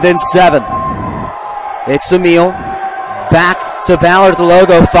State within 7. It's Emil. Back to Ballard at the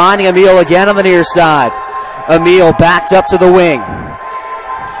logo. Finding Emil again on the near side. Emil backed up to the wing.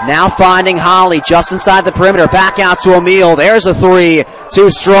 Now finding Holly just inside the perimeter. Back out to Emil. There's a 3.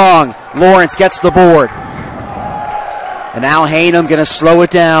 Too strong. Lawrence gets the board. And now Hanum going to slow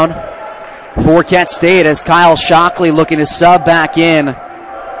it down for Kent State as Kyle Shockley looking to sub back in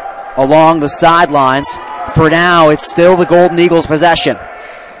along the sidelines. For now, it's still the Golden Eagles' possession.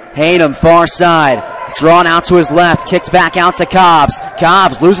 Hanum, far side, drawn out to his left, kicked back out to Cobbs.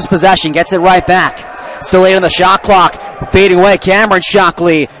 Cobbs loses possession, gets it right back. Still late on the shot clock, fading away. Cameron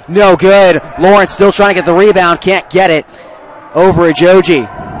Shockley, no good. Lawrence still trying to get the rebound, can't get it. Over Ajoji.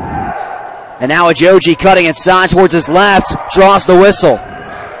 And now Ajoji cutting inside towards his left, draws the whistle.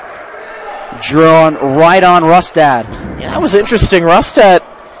 Drawn right on Rustad. Yeah, that was interesting. Rustad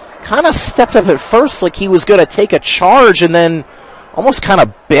kind of stepped up at first like he was going to take a charge and then almost kind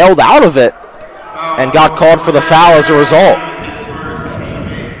of bailed out of it and got called for the foul as a result.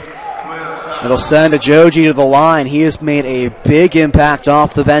 It'll send Ajoji to the line. He has made a big impact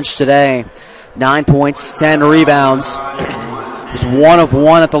off the bench today. 9 points, 10 rebounds. He's 1 of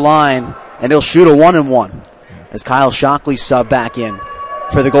 1 at the line, and he'll shoot a 1-and-1 as Kyle Shockley sub back in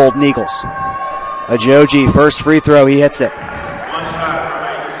for the Golden Eagles. Ajoji, first free throw, he hits it.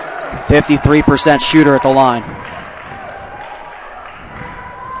 53% shooter at the line.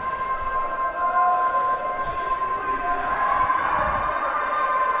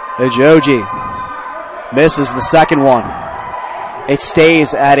 Ajoji misses the second one. It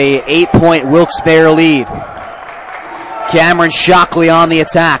stays at a 8-point Wilkes-Barre lead. Cameron Shockley on the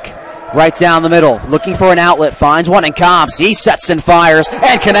attack. Right down the middle, looking for an outlet, finds one in Cobbs. He sets and fires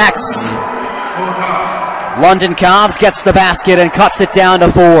and connects. London Cobbs gets the basket and cuts it down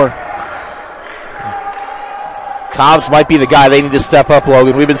to 4. Cobbs might be the guy they need to step up,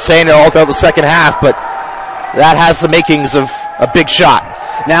 Logan. We've been saying it all throughout the second half, but that has the makings of a big shot.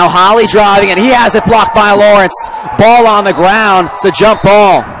 Now Holly driving, and he has it blocked by Lawrence. Ball on the ground. It's a jump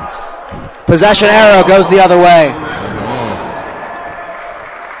ball. Possession arrow goes the other way.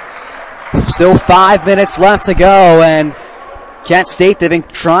 Still 5 minutes left to go, and Kent State, they've been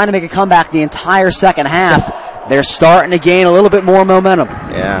trying to make a comeback the entire second half. They're starting to gain a little bit more momentum.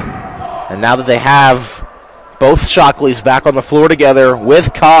 Yeah, and now that they have both Shockleys back on the floor together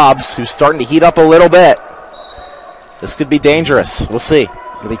with Cobbs, who's starting to heat up a little bit, this could be dangerous. We'll see.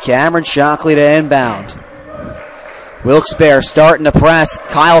 It'll be Cameron Shockley to inbound. Wilkes-Barre starting to press.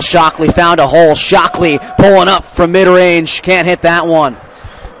 Kyle Shockley found a hole. Shockley pulling up from mid-range. Can't hit that one.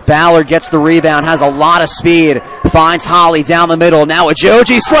 Ballard gets the rebound, has a lot of speed, finds Holly down the middle. Now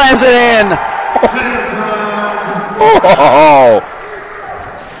Ajoji slams it in. Oh.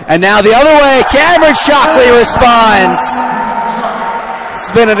 And now the other way, Cameron Shockley responds.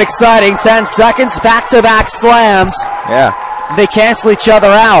 It's been an exciting 10 seconds, back-to-back slams. Yeah. They cancel each other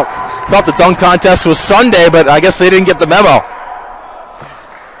out. Thought the dunk contest was Sunday, but I guess they didn't get the memo.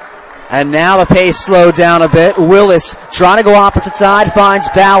 And now the pace slowed down a bit. Willis trying to go opposite side, finds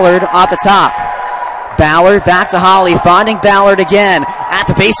Ballard at the top. Ballard back to Holly, finding Ballard again at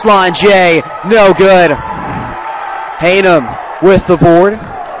the baseline. Jay, no good. Hanum with the board.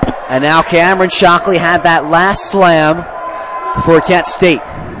 And now Cameron Shockley had that last slam for Kent State.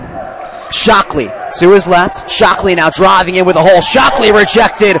 Shockley to his left. Shockley now driving in with a hole. Shockley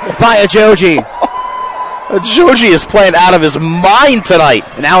rejected by Ajoji. Ajoji is playing out of his mind tonight.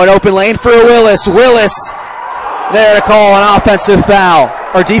 And now an open lane for Willis. Willis there to call an offensive foul,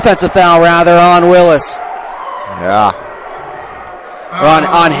 or defensive foul rather, on Willis. Yeah. Or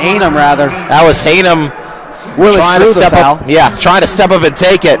on Hanum rather. That was Hanum. Willis threw the foul. Yeah, trying to step up and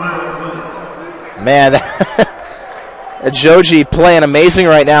take it. Man, Ajoji playing amazing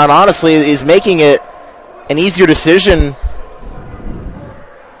right now, and honestly is making it an easier decision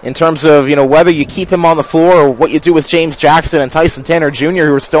in terms of, you know, whether you keep him on the floor or what you do with James Jackson and Tyson Tanner Jr.,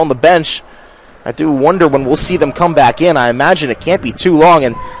 who are still on the bench. I do wonder when we'll see them come back in. I imagine it can't be too long,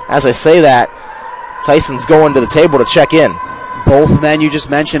 and as I say that, Tyson's going to the table to check in. Both men you just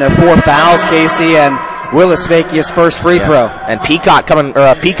mentioned have 4 fouls, Casey, and Willis making his first free throw. And Pico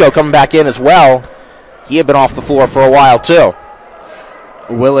coming back in as well. He had been off the floor for a while too.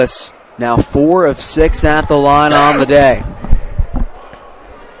 Willis now 4 of 6 at the line on the day.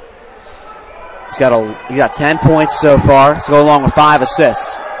 He's got 10 points so far. He's going along with 5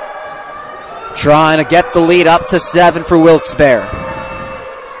 assists. Trying to get the lead up to 7 for Wilkes-Barre.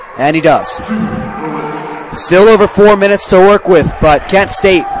 And he does. Still over 4 minutes to work with, but Kent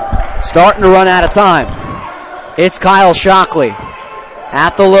State starting to run out of time. It's Kyle Shockley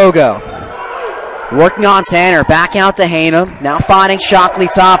at the logo. Working on Tanner. Back out to Hainham. Now finding Shockley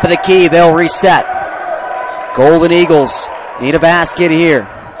top of the key. They'll reset. Golden Eagles need a basket here.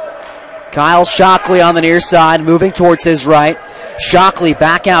 Kyle Shockley on the near side, moving towards his right. Shockley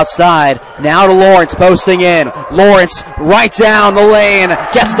back outside. Now to Lawrence, posting in. Lawrence right down the lane.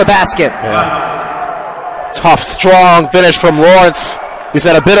 Gets the basket. Yeah. Tough, strong finish from Lawrence. He's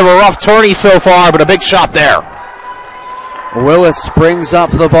had a bit of a rough tourney so far, but a big shot there. Willis brings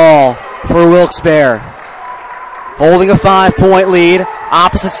up the ball for Wilkes-Barre. Holding a 5-point lead.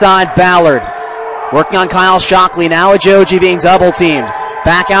 Opposite side, Ballard. Working on Kyle Shockley. Now Ajoji being double-teamed.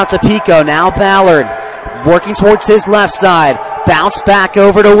 Back out to Pico. Now Ballard. Working towards his left side. Bounce back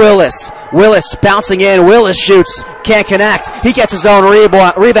over to Willis. Willis bouncing in. Willis shoots. Can't connect. He gets his own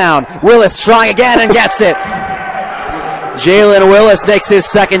rebound. Willis trying again and gets it. Jalen Willis makes his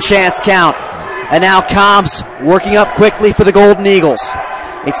second chance count. And now Cobbs working up quickly for the Golden Eagles.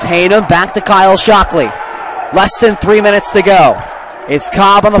 It's Hainham back to Kyle Shockley. Less than 3 minutes to go. It's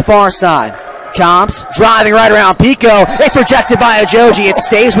Cobb on the far side. Cobbs driving right around Pico. It's rejected by Ajoji. It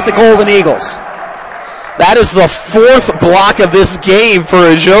stays with the Golden Eagles. That is the 4th block of this game for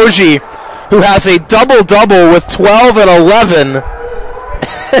Ajoji, who has a double-double with 12 and 11.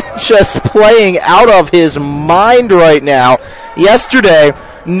 Just playing out of his mind right now. Yesterday,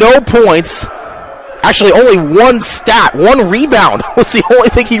 no points. Actually, only one rebound was the only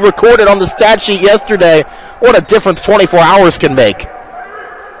thing he recorded on the stat sheet yesterday. What a difference 24 hours can make.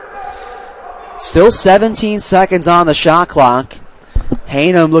 Still 17 seconds on the shot clock.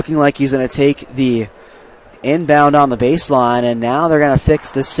 Hainham looking like he's going to take the inbound on the baseline, and now they're going to fix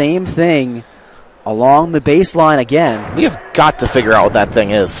the same thing along the baseline again. We have got to figure out what that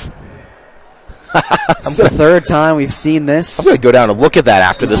thing is. It's the 3rd time we've seen this. I'm going to go down and look at that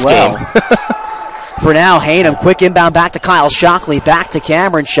after this game. For now, Hainham, quick inbound back to Kyle Shockley, back to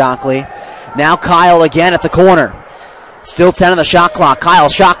Cameron Shockley. Now Kyle again at the corner. Still 10 on the shot clock. Kyle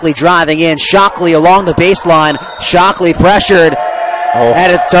Shockley driving in. Shockley along the baseline. Shockley pressured.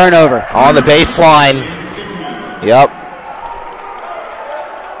 And it's turnover. On the baseline. Yep.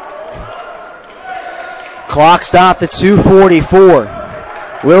 Clock stopped at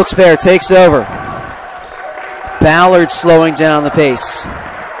 2:44. Wilkes-Barre takes over. Ballard slowing down the pace.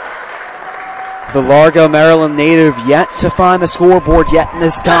 The Largo, Maryland native yet to find the scoreboard yet in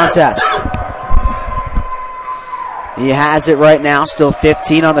this contest. He has it right now, still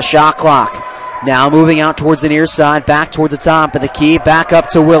 15 on the shot clock. Now moving out towards the near side, back towards the top of the key, back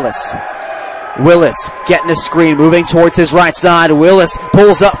up to Willis. Willis getting a screen, moving towards his right side. Willis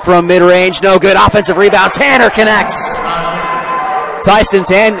pulls up from mid-range, no good. Offensive rebound, Tanner connects. Tyson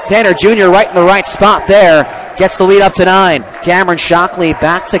Tanner Jr. right in the right spot there. Gets the lead up to 9. Cameron Shockley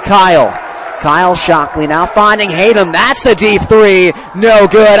back to Kyle. Kyle Shockley now finding Hainham. That's a deep 3. No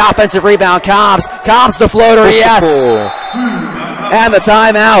good. Offensive rebound. Cobbs. Cobbs the floater. Yes. And the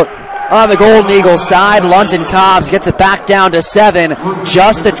timeout on the Golden Eagles side. London Cobbs gets it back down to 7.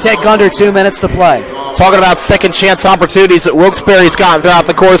 Just a tick under 2 minutes to play. Talking about second chance opportunities that Wilkes-Barre's gotten throughout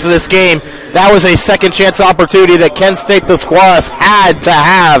the course of this game. That was a second chance opportunity that Kent State Tusc USCAA had to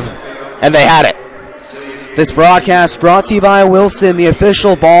have, and they had it. This broadcast brought to you by Wilson, the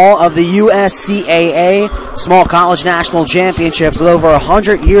official ball of the USCAA Small College National Championships with over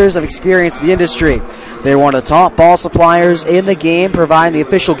 100 years of experience in the industry. They're one of the top ball suppliers in the game, providing the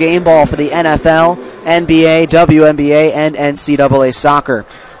official game ball for the NFL, NBA, WNBA, and NCAA soccer.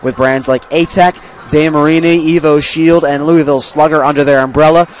 With brands like A-Tech, DeMarini, Evo Shield, and Louisville Slugger under their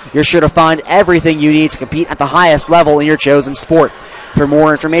umbrella, you're sure to find everything you need to compete at the highest level in your chosen sport. For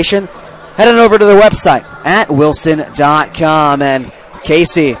more information, head on over to their website at wilson.com. And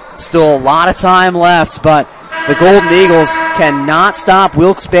Casey, still a lot of time left, but the Golden Eagles cannot stop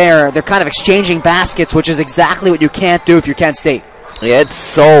Wilkes-Barre. They're kind of exchanging baskets, which is exactly what you can't do if you're Kent State. Yeah, it's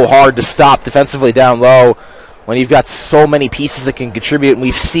so hard to stop defensively down low when you've got so many pieces that can contribute. And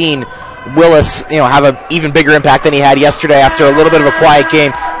we've seen Willis, have an even bigger impact than he had yesterday after a little bit of a quiet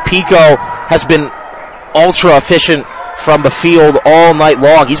game. Pico has been ultra efficient from the field all night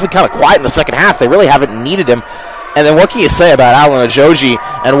long. He's been kind of quiet in the second half. They really haven't needed him. And then what can you say about Alan Ajoji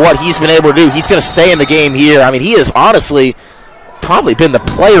and what he's been able to do? He's going to stay in the game here. I mean, he has honestly probably been the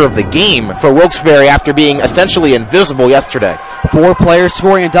player of the game for Wilkes-Barre after being essentially invisible yesterday. 4 players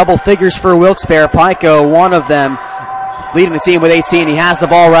scoring in double figures for Wilkes-Barre. Pico, one of them, leading the team with 18. He has the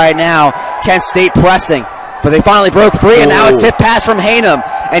ball right now. Kent State pressing, but they finally broke free, and now it's hit pass from Hainham.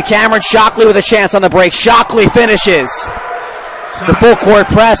 And Cameron Shockley with a chance on the break. Shockley finishes. The full court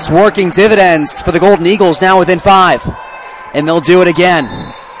press working dividends for the Golden Eagles, now within 5. And they'll do it again.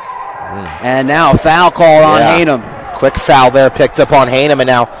 And now a foul call on Hainham. Quick foul there picked up on Hainham, and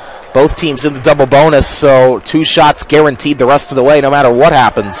now both teams in the double bonus, so 2 shots guaranteed the rest of the way no matter what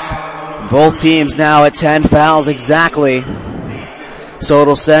happens. Both teams now at 10 fouls exactly. So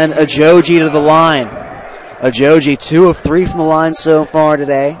it'll send Ajoji to the line. Ajoji 2 of 3 from the line so far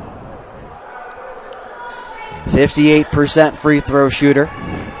today. 58% free throw shooter.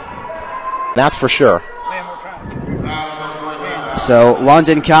 That's for sure. So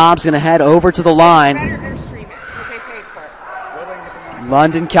London Cobb's going to head over to the line.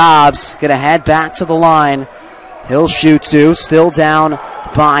 London Cobb's going to head back to the line. He'll shoot 2, still down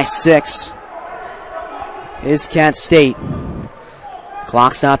by 6 is Kent State.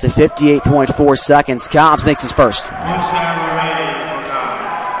 Clock stopped at 58.4 seconds. Cobb's makes his first.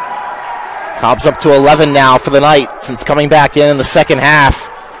 Cobb's up to 11 now for the night since coming back in the second half.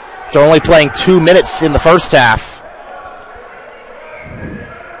 They're only playing 2 minutes in the first half.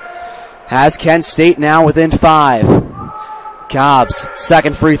 Has Kent State now within 5. Cobb's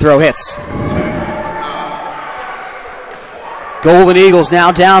second free throw hits. Golden Eagles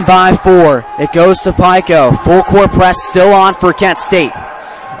now down by 4. It goes to Pico. Full court press still on for Kent State.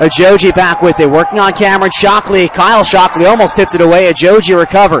 Ajoji back with it, working on Cameron Shockley. Kyle Shockley almost tipped it away. Ajoji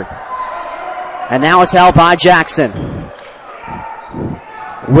recovered. And now it's held by Jackson.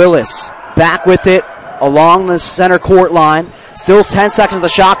 Willis back with it along the center court line. Still 10 seconds of the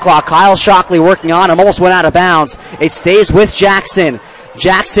shot clock. Kyle Shockley working on him. Almost went out of bounds. It stays with Jackson.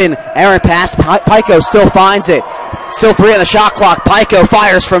 Jackson, errant pass. Pico still finds it. Still 3 on the shot clock. Pico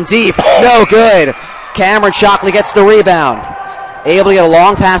fires from deep. No good. Cameron Shockley gets the rebound. Able to get a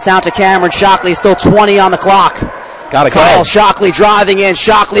long pass out to Cameron Shockley. Still 20 on the clock. Kyle Shockley driving in.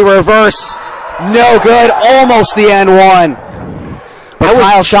 Shockley reverse. No good. Almost the end one. But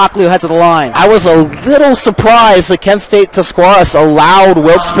Kyle Shockley will head to the line. I was a little surprised that Kent State Tuscarawas allowed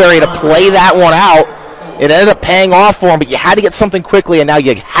Wilkes-Barre to play that one out. It ended up paying off for him, but you had to get something quickly, and now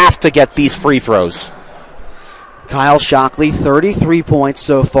you have to get these free throws. Kyle Shockley, 33 points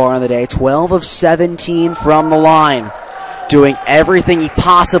so far on the day, 12 of 17 from the line. Doing everything he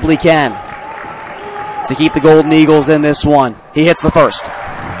possibly can to keep the Golden Eagles in this one. He hits the first.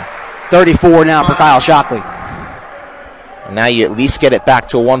 34 now for Kyle Shockley. Now you at least get it back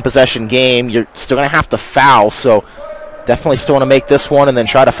to a 1-possession game. You're still going to have to foul, so definitely still want to make this one and then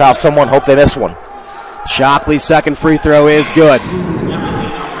try to foul someone, hope they miss one. Shockley's second free throw is good.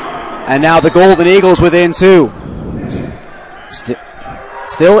 And now the Golden Eagles within 2.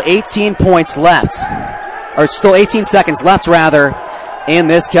 Still 18 points left. Or still 18 seconds left, rather, in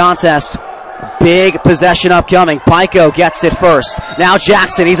this contest. Big possession upcoming. Pico gets it first. Now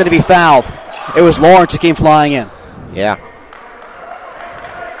Jackson, he's going to be fouled. It was Lawrence who came flying in. Yeah.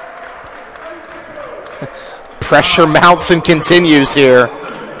 Pressure mounts and continues here.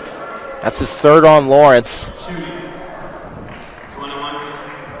 That's his third on Lawrence.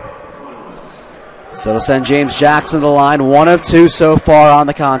 So it'll send James Jackson to the line. 1 of 2 so far on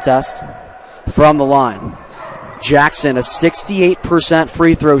the contest from the line. Jackson, a 68%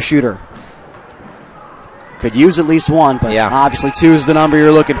 free throw shooter. Could use at least 1, but obviously 2 is the number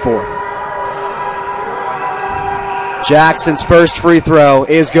you're looking for. Jackson's first free throw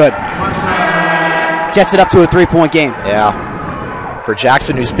is good. Gets it up to a 3-point game. Yeah. For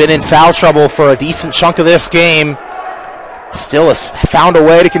Jackson, who's been in foul trouble for a decent chunk of this game, still has found a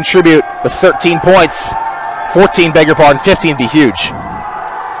way to contribute with 13 points. 14, 15 be huge.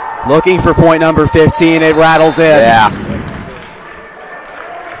 Looking for point number 15. It rattles in. Yeah.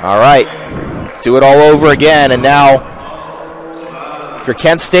 All right. Do it all over again, and now if you're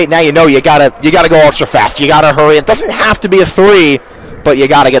Kent State, now you know you gotta go extra fast. You gotta hurry. It doesn't have to be a 3, but you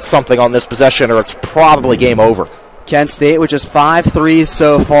gotta get something on this possession, or it's probably game over. Kent State with just 5 threes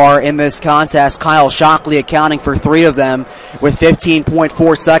so far in this contest. Kyle Shockley accounting for 3 of them with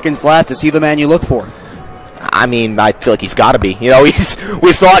 15.4 seconds left. Is he the man you look for? I mean, I feel like he's got to be. You know, we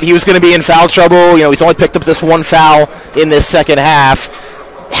thought he was going to be in foul trouble. You know, he's only picked up this 1 foul in this second half.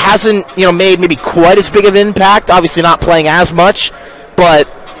 Hasn't, made maybe quite as big of an impact. Obviously not playing as much, but,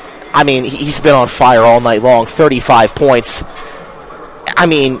 I mean, he's been on fire all night long. 35 points. I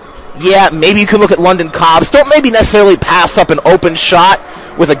mean, yeah, maybe you could look at London Cobbs. Don't maybe necessarily pass up an open shot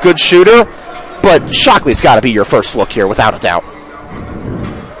with a good shooter, but Shockley's got to be your first look here, without a doubt.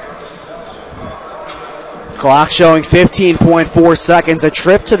 Clock showing 15.4 seconds. A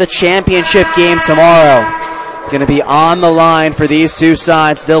trip to the championship game tomorrow going to be on the line for these two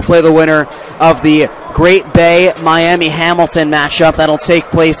sides. They'll play the winner of the Great Bay Miami-Hamilton matchup. That'll take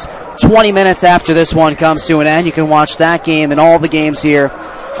place 20 minutes after this one comes to an end. You can watch that game and all the games here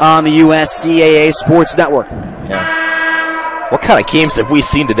on the USCAA Sports Network. Yeah. What kind of games have we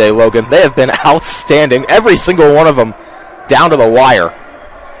seen today, Logan? They have been outstanding. Every single one of them down to the wire.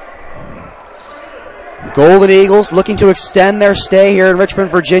 Golden Eagles looking to extend their stay here in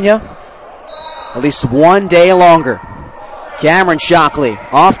Richmond, Virginia. At least one day longer. Cameron Shockley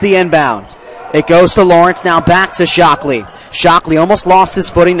off the inbound. It goes to Lawrence, now back to Shockley. Shockley almost lost his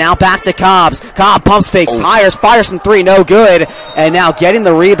footing, now back to Cobbs. Cobb pumps fakes, fires from three, no good. And now getting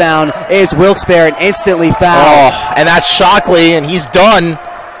the rebound is Wilkes-Barre, and instantly fouled. Oh, and that's Shockley, and he's done.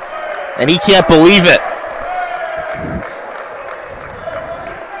 And he can't believe it.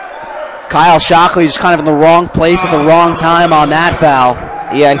 Kyle Shockley just kind of in the wrong place at the wrong time on that foul.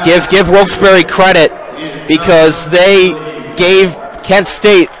 Yeah, and give Wilkes-Barre credit, because they gave Kent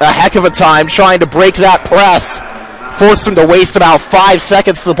State a heck of a time trying to break that press, forced them to waste about 5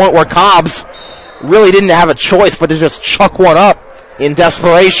 seconds to the point where Cobbs really didn't have a choice but to just chuck one up in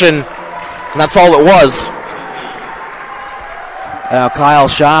desperation, and that's all it was. Now Kyle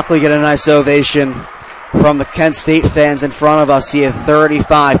Shockley get a nice ovation from the Kent State fans in front of us. He had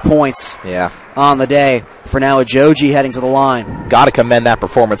 35 points on the day. For now, Ajoji heading to the line. Got to commend that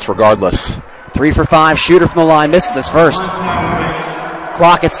performance regardless. 3 for 5, shooter from the line, misses his first.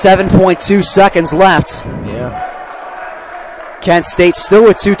 Clock at 7.2 seconds left. Yeah. Kent State still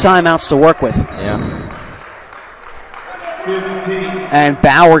with 2 timeouts to work with. Yeah. And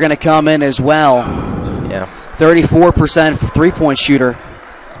Bauer going to come in as well. Yeah. 34% three-point shooter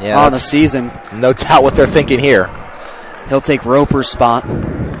on the season. No doubt what they're thinking here. He'll take Roper's spot.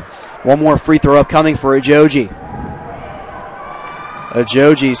 One more free throw upcoming for Ajoji.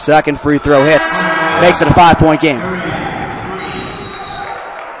 Ajoji's second free throw hits. Makes it a 5-point game.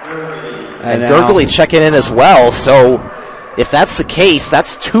 And Gurgley checking in as well. So if that's the case,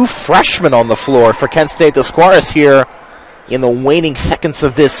 that's 2 freshmen on the floor for Kent State Tusc USCAA here in the waning seconds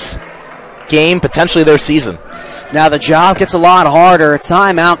of this game, potentially their season. Now the job gets a lot harder. A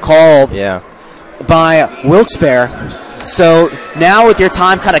timeout called by Wilkes-Barre. So now with your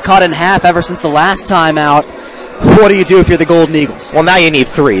time kind of cut in half ever since the last timeout, what do you do if you're the Golden Eagles? Well, now you need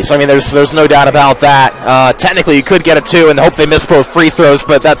 3. So, I mean, there's no doubt about that. Technically, you could get a 2 and hope they miss both free throws,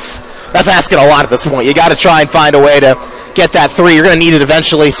 but that's asking a lot at this point. You got to try and find a way to get that 3. You're going to need it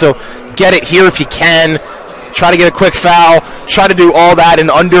eventually, so get it here if you can. Try to get a quick foul. Try to do all that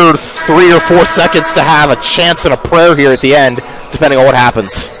in under 3 or 4 seconds to have a chance and a prayer here at the end, depending on what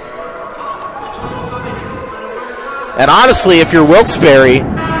happens. And honestly, if you're Wilkes-Barre,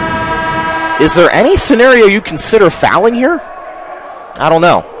 is there any scenario you consider fouling here? I don't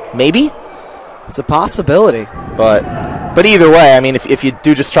know. Maybe? It's a possibility. But either way, I mean, if you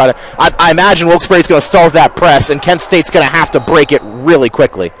do just try to... I imagine Wilkes-Barre's going to start that press, and Kent State's going to have to break it really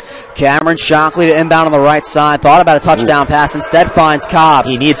quickly. Cameron Shockley to inbound on the right side. Thought about a touchdown pass. Instead finds Cobbs.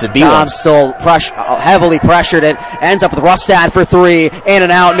 He needs to be Cobbs still heavily pressured it. Ends up with Rustad for 3. In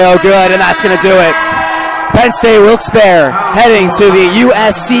and out, no good, and that's going to do it. Penn State Wilkes-Barre heading to the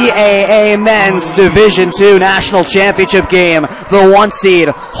USCAA Men's Division II National Championship game. The 1 seed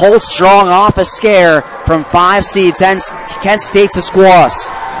holds strong off a scare from 5 seed Kent State Tusc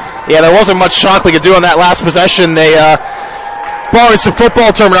USCAA. Yeah, there wasn't much Shockley could do on that last possession. They, borrowing some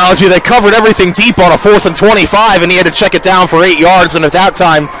football terminology, they covered everything deep on a 4th and 25, and he had to check it down for 8 yards. And at that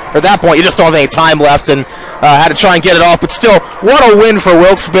point, you just don't have any time left, and had to try and get it off. But still, what a win for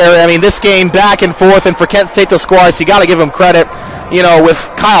Wilkes-Barre. I mean, this game back and forth, and for Kent State Tusc USCAA, so you got to give him credit. You know, with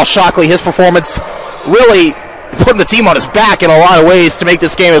Kyle Shockley, his performance really putting the team on his back in a lot of ways to make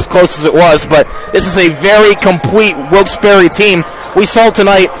this game as close as it was. But this is a very complete Wilkes-Barre team. We saw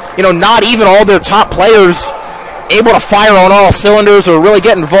tonight, you know, not even all their top players able to fire on all cylinders or really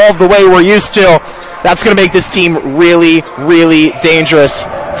get involved the way we're used to. That's going to make this team really, really dangerous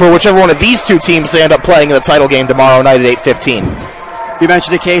for whichever one of these 2 teams they end up playing in the title game tomorrow night at 8:15. You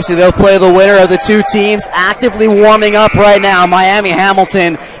mentioned it, Casey. They'll play the winner of the 2 teams actively warming up right now,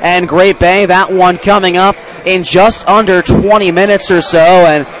 Miami-Hamilton and Great Bay. That one coming up in just under 20 minutes or so.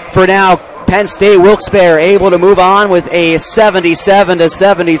 And for now, Penn State Wilkes-Barre able to move on with a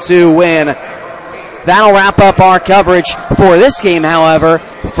 77-72 win. That'll wrap up our coverage for this game, however.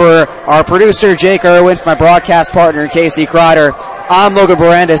 For our producer, Jake Irwin, my broadcast partner, Casey Kreider, I'm Logan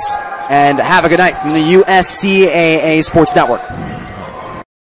Barandis. And have a good night from the USCAA Sports Network.